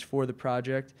estimates for the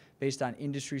project based on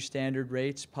industry standard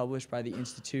rates published by the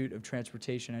Institute of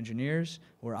Transportation Engineers,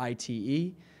 or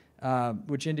ITE,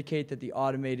 which indicate that the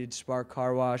automated Spark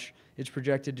car wash is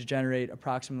projected to generate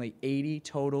approximately 80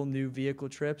 total new vehicle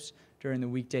trips during the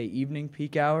weekday evening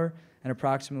peak hour and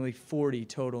approximately 40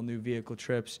 total new vehicle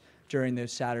trips during the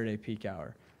Saturday peak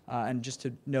hour. And just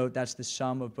to note, that's the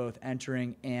sum of both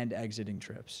entering and exiting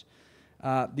trips.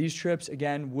 These trips,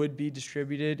 again, would be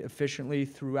distributed efficiently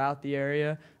throughout the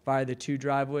area via the 2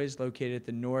 driveways located at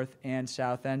the north and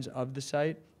south ends of the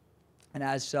site. And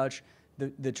as such,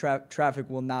 the traffic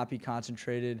will not be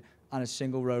concentrated on a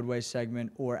single roadway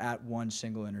segment or at one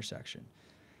single intersection.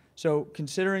 So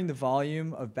considering the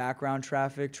volume of background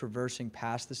traffic traversing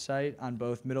past the site on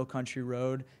both Middle Country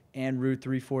Road and Route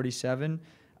 347,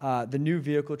 the new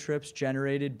vehicle trips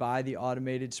generated by the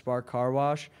automated Spark car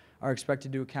wash are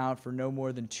expected to account for no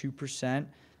more than 2%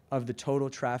 of the total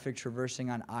traffic traversing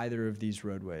on either of these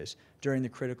roadways during the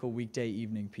critical weekday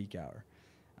evening peak hour.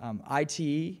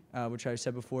 ITE, which I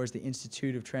said before is the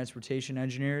Institute of Transportation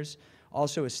Engineers,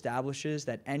 also establishes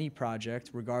that any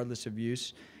project, regardless of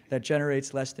use, that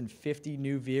generates less than 50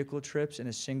 new vehicle trips in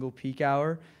a single peak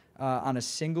hour on a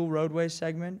single roadway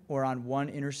segment or on one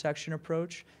intersection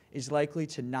approach is likely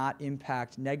to not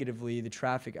impact negatively the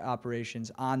traffic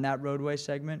operations on that roadway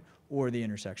segment or the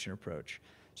intersection approach.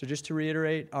 So just to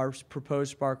reiterate, our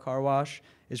proposed Spark Car Wash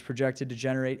is projected to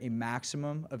generate a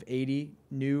maximum of 80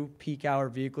 new peak hour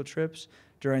vehicle trips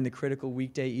during the critical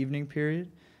weekday evening period.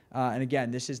 And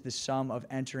again, this is the sum of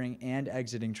entering and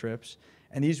exiting trips.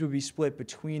 And these would be split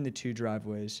between the two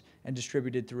driveways and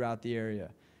distributed throughout the area,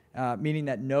 meaning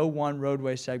that no one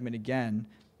roadway segment again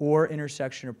or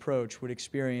intersection approach would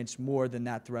experience more than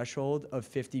that threshold of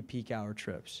 50 peak hour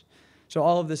trips. So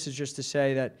all of this is just to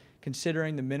say that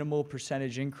considering the minimal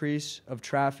percentage increase of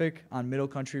traffic on Middle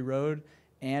Country Road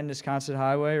and Wisconsin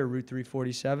Highway or Route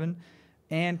 347,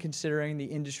 and considering the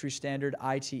industry standard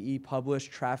ITE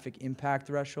published traffic impact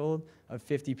threshold of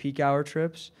 50 peak hour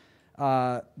trips,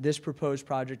 this proposed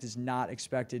project is not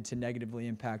expected to negatively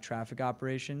impact traffic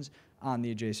operations on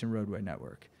the adjacent roadway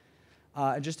network.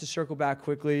 And just to circle back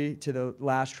quickly to the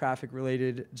last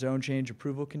traffic-related zone change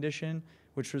approval condition,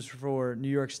 which was for New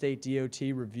York State DOT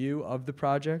review of the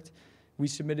project, we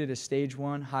submitted a Stage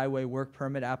 1 highway work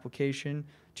permit application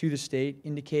to the state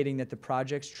indicating that the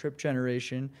project's trip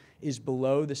generation is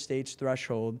below the state's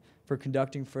threshold for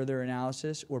conducting further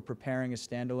analysis or preparing a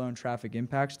standalone traffic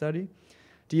impact study.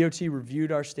 DOT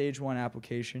reviewed our Stage 1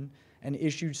 application and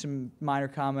issued some minor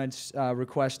comments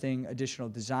requesting additional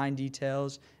design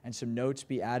details and some notes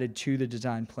be added to the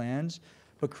design plans.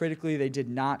 But critically, they did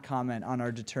not comment on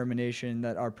our determination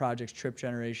that our project's trip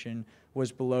generation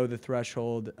was below the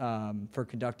threshold for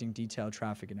conducting detailed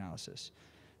traffic analysis.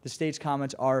 The state's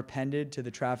comments are appended to the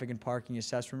traffic and parking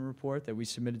assessment report that we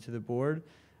submitted to the board.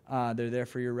 They're there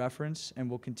for your reference, and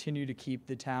we'll continue to keep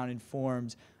the town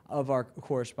informed of our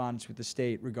correspondence with the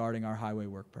state regarding our highway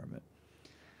work permit.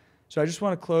 So I just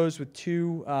want to close with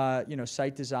two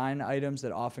site design items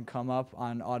that often come up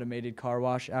on automated car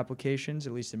wash applications,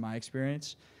 at least in my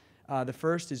experience. The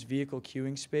first is vehicle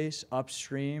queuing space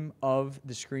upstream of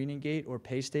the screening gate or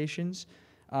pay stations,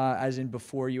 as in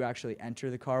before you actually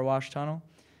enter the car wash tunnel.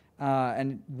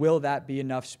 And will that be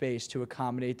enough space to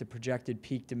accommodate the projected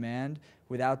peak demand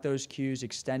without those queues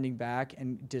extending back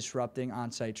and disrupting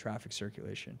on-site traffic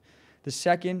circulation? The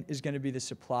second is going to be the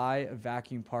supply of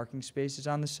vacuum parking spaces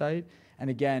on the site.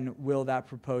 And again, will that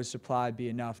proposed supply be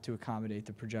enough to accommodate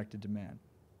the projected demand?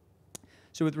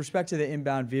 So with respect to the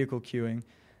inbound vehicle queuing,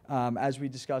 as we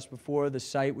discussed before, the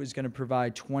site was going to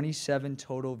provide 27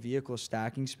 total vehicle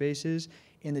stacking spaces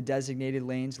in the designated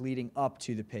lanes leading up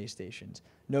to the pay stations.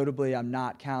 Notably, I'm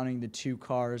not counting the 2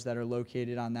 cars that are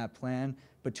located on that plan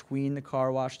between the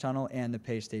car wash tunnel and the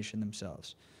pay station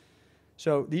themselves.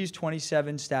 So these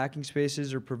 27 stacking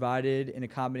spaces are provided in a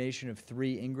combination of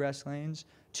 3 ingress lanes,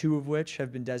 2 of which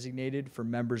have been designated for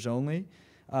members only.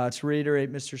 To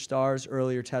reiterate Mr. Starr's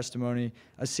earlier testimony,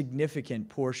 a significant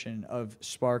portion of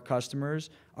Spark customers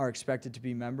are expected to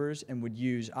be members and would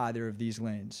use either of these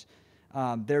lanes.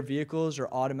 Their vehicles are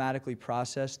automatically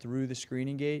processed through the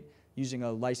screening gate using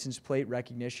a license plate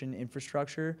recognition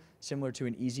infrastructure similar to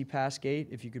an E-ZPass gate,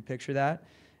 if you could picture that.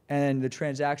 And the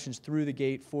transactions through the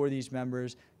gate for these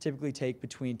members typically take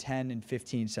between 10 and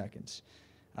 15 seconds.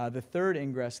 The third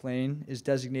ingress lane is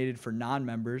designated for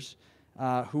non-members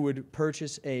who would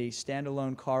purchase a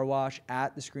standalone car wash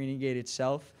at the screening gate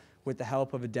itself with the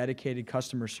help of a dedicated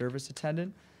customer service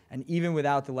attendant. And even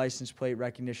without the license plate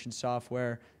recognition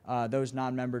software, those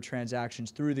non-member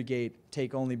transactions through the gate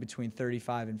take only between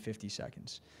 35 and 50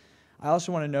 seconds. I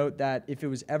also want to note that if it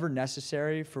was ever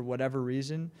necessary for whatever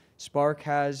reason, Spark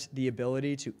has the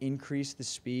ability to increase the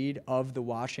speed of the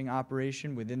washing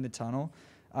operation within the tunnel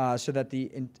so that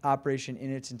the operation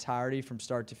in its entirety from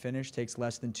start to finish takes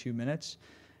less than 2 minutes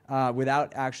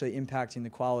without actually impacting the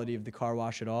quality of the car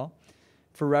wash at all.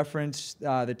 For reference,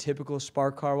 the typical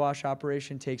Spark car wash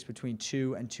operation takes between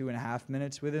 2 and 2.5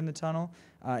 minutes within the tunnel,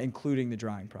 including the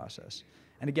drying process.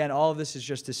 And again, all of this is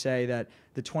just to say that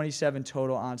the 27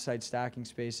 total on-site stacking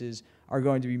spaces are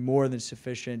going to be more than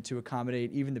sufficient to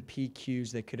accommodate even the peak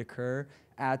queues that could occur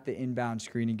at the inbound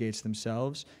screening gates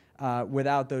themselves,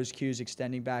 without those queues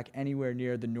extending back anywhere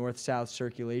near the north-south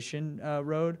circulation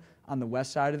road on the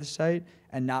west side of the site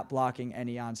and not blocking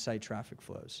any on-site traffic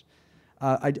flows.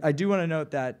 I do want to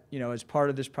note that, as part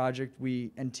of this project,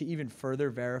 and to even further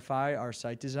verify our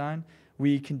site design,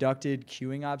 we conducted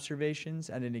queuing observations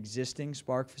at an existing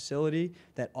Spark facility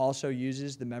that also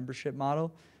uses the membership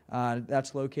model.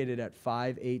 That's located at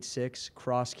 586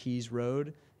 Cross Keys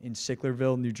Road in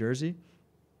Sicklerville, New Jersey.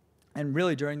 And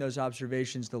really, during those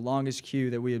observations, the longest queue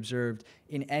that we observed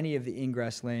in any of the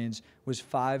ingress lanes was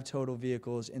 5 total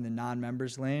vehicles in the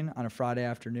non-members lane on a Friday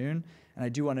afternoon. And I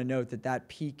do want to note that that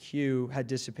peak queue had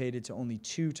dissipated to only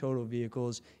 2 total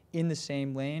vehicles in the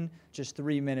same lane just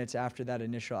 3 minutes after that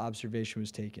initial observation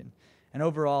was taken. And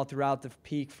overall, throughout the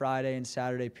peak Friday and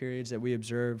Saturday periods that we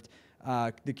observed,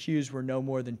 the queues were no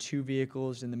more than 2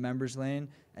 vehicles in the members lane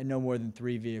and no more than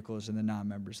 3 vehicles in the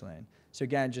non-members lane. So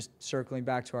again, just circling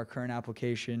back to our current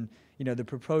application, the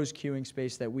proposed queuing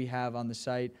space that we have on the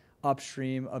site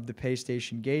upstream of the pay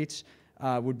station gates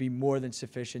would be more than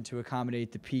sufficient to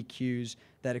accommodate the peak queues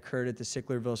that occurred at the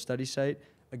Sicklerville study site.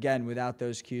 Again, without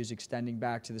those queues extending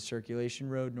back to the circulation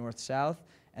road north-south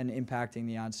and impacting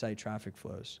the on-site traffic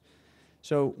flows.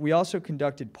 So we also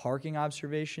conducted parking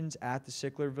observations at the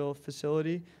Sicklerville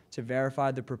facility to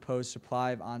verify the proposed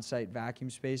supply of on-site vacuum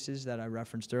spaces that I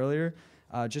referenced earlier.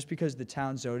 Just because the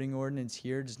town zoning ordinance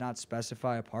here does not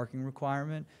specify a parking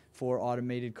requirement for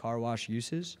automated car wash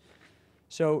uses.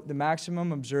 So the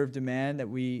maximum observed demand that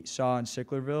we saw in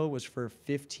Sicklerville was for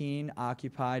 15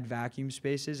 occupied vacuum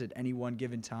spaces at any one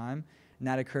given time, and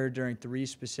that occurred during 3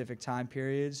 specific time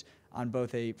periods on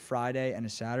both a Friday and a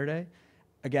Saturday.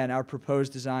 Again, our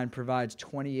proposed design provides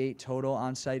 28 total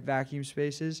on-site vacuum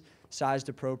spaces, sized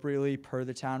appropriately per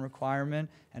the town requirement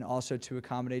and also to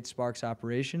accommodate Sparks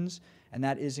operations. And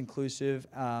that is inclusive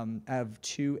of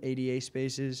 2 ADA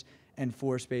spaces and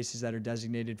 4 spaces that are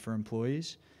designated for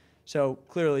employees. So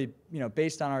clearly,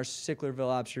 based on our Sicklerville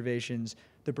observations,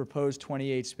 the proposed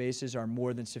 28 spaces are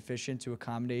more than sufficient to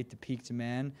accommodate the peak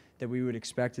demand that we would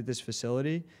expect at this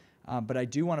facility. But I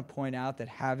do want to point out that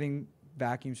having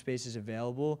vacuum spaces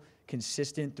available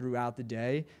consistent throughout the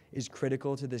day is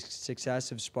critical to the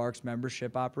success of Sparks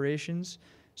membership operations.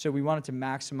 So we wanted to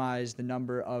maximize the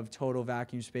number of total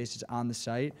vacuum spaces on the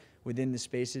site within the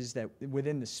space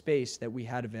that we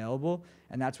had available,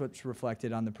 and that's what's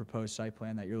reflected on the proposed site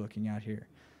plan that you're looking at here.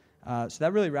 So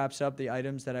that really wraps up the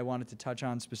items that I wanted to touch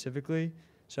on specifically.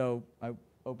 So I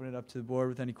open it up to the board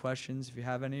with any questions if you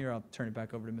have any, or I'll turn it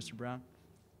back over to Mr. Brown.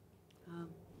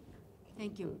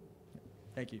 Thank you.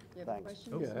 Thank you. You have Thanks.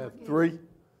 questions? Yeah, I have Mark?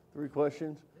 three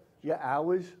questions. Your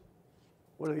hours,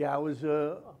 what are the hours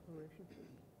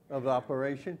of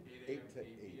operation? 8 to 8.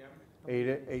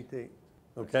 8 to 8,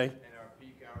 okay? And our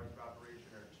peak hours of operation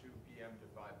are 2 p.m.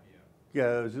 to 5 p.m.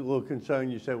 Yeah, I was a little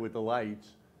concerned, you said with the lights,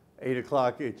 8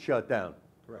 o'clock it's shut down.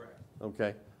 Correct.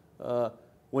 Okay.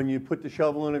 When you put the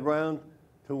shovel in the ground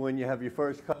to when you have your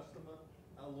first customer,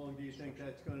 how long do you think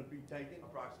that's going to be taking?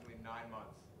 Approximately 9 months.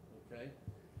 Okay.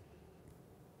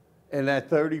 And that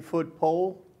 30-foot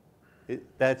pole,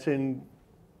 that's in,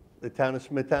 the town of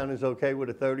Smithtown is okay with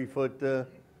a 30-foot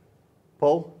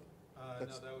pole? No, that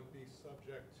would be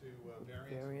subject to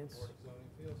Variance. Board of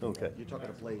Zoning Appeals. Okay. You're talking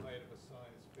a blade. Height of a sign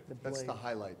is 50. That's the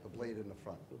highlight, the blade in the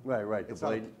front. Right, the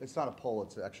blade, It's not a pole,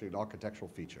 it's actually an architectural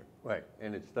feature. right,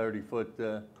 and it's 30-foot,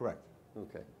 Correct.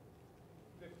 okay.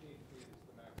 15 feet is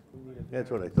the maximum height.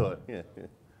 That's what I thought, yeah. It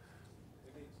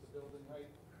meets the building height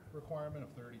requirement of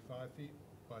 35 feet,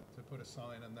 but to put a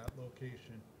sign on that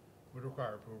location would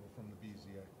require approval from the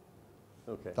BZA.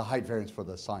 Okay, The height variance for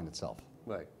the sign itself.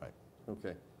 right, Right.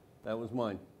 okay. That was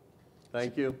mine.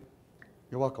 Thank you.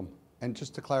 You're welcome. And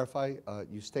just to clarify,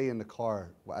 you stay in the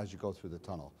car as you go through the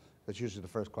tunnel. That's usually the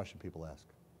first question people ask.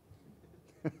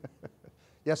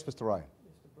 Yes, Mr. Ryan.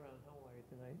 Mr. Brown, how are you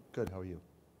tonight? Good, how are you?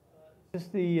 Is this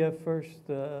the first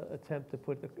attempt to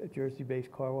put a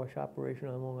Jersey-based car wash operation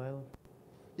on Long Island?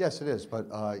 Yes, it is, but,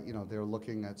 they're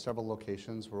looking at several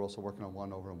locations. We're also working on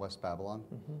one over in West Babylon.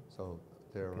 So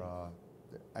they're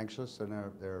anxious and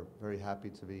they're very happy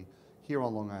to be here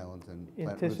on Long Island. And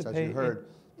Plant Roots, as you heard,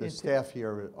 the staff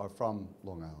here are from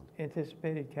Long Island.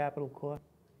 Anticipated capital cost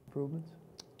improvements?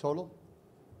 Total?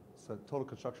 So total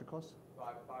construction cost? 5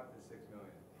 to 6 million.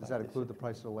 Does that include the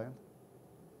price of the land?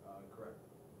 Correct.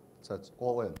 So it's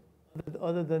all in?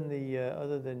 Other than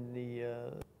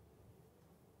the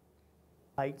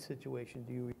height situation,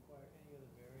 do you require any other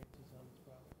variances on this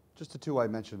property? Just the 2 I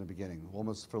mentioned in the beginning. One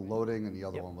was for loading and the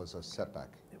other Yep. one was a setback.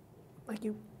 Thank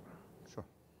you. Sure.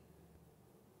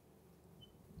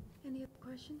 Any other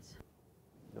questions?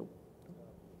 Madam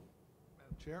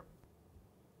Chair,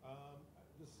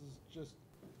 this is just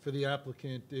for the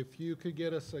applicant. If you could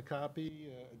get us a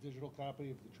copy, a digital copy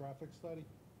of the traffic study,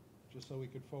 just so we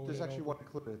could forward it There's actually over. one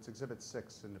included. It's Exhibit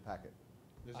 6 in the packet.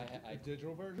 There's I- a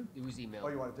digital version? It was emailed. Oh,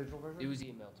 you want a digital version? It was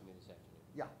emailed to me this afternoon.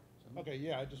 Yeah, Okay,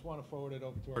 yeah, I just want to forward it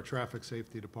over to our traffic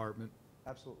safety department.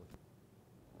 absolutely.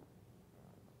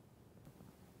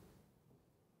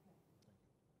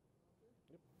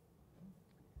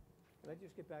 Can I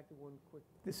just get back to one quick?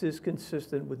 This is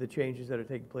consistent with the changes that are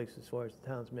taking place as far as the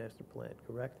town's master plan,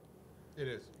 correct? It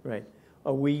is. Right.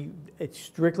 It's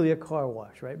strictly a car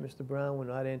wash, right, Mr. Brown? We're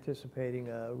not anticipating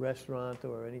a restaurant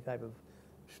or any type of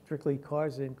strictly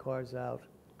cars in, cars out?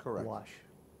 Correct. Wash.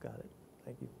 Got it.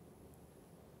 Thank you.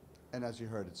 And as you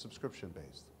heard, it's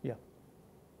subscription-based. Yeah.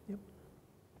 Yep.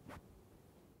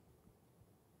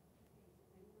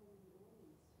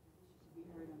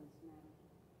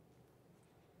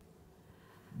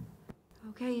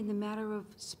 Okay, in the matter of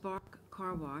Spark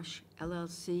Car Wash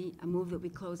LLC, I move that we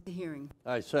close the hearing.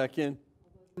 I second.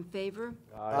 In favor?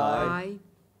 Aye.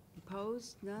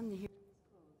 Opposed? None? The hearing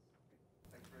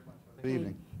is closed. Good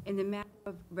evening. In the matter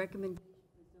of recommendation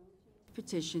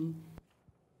petition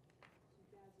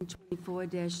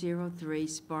 2024-03,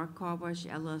 Spark Car Wash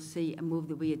LLC, I move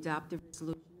that we adopt the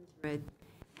resolution as read in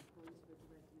accordance with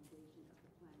the recommendation of the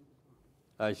planning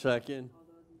department. I second. All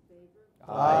those in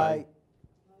favor? Aye.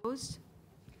 Opposed?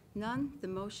 None? The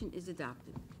motion is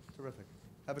adopted. Terrific.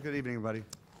 Have a good evening, everybody. Good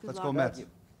Let's luck. go Mets. Good-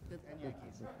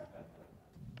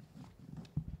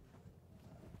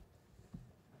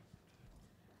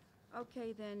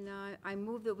 Okay, then, I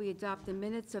move that we adopt the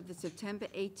minutes of the September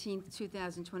 18th,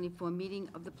 2024 meeting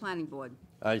of the Planning Board.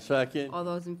 I second. All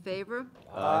those in favor?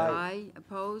 Aye.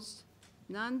 Opposed?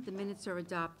 None? The minutes are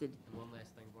adopted. One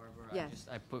last thing, Barbara. Yes.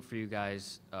 I put for you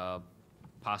guys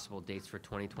possible dates for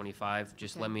 2025.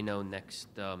 Just Okay. let me know next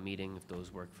meeting if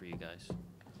those work for you guys.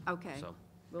 Okay. So,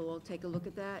 We'll all take a look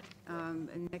at that.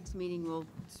 And next meeting, we'll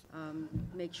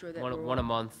make sure that we're one a all...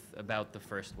 month, about the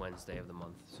first Wednesday of the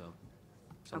month, so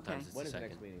sometimes it's the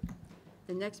second.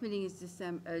 The next meeting is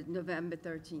November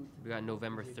 13th. We got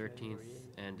November 13th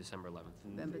and December 11th.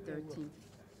 November 13th.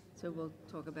 So we'll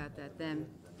talk about that then.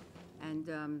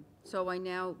 And so I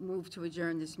now move to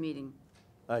adjourn this meeting.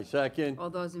 I second. All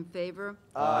those in favor?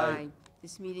 Aye.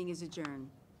 This meeting is adjourned.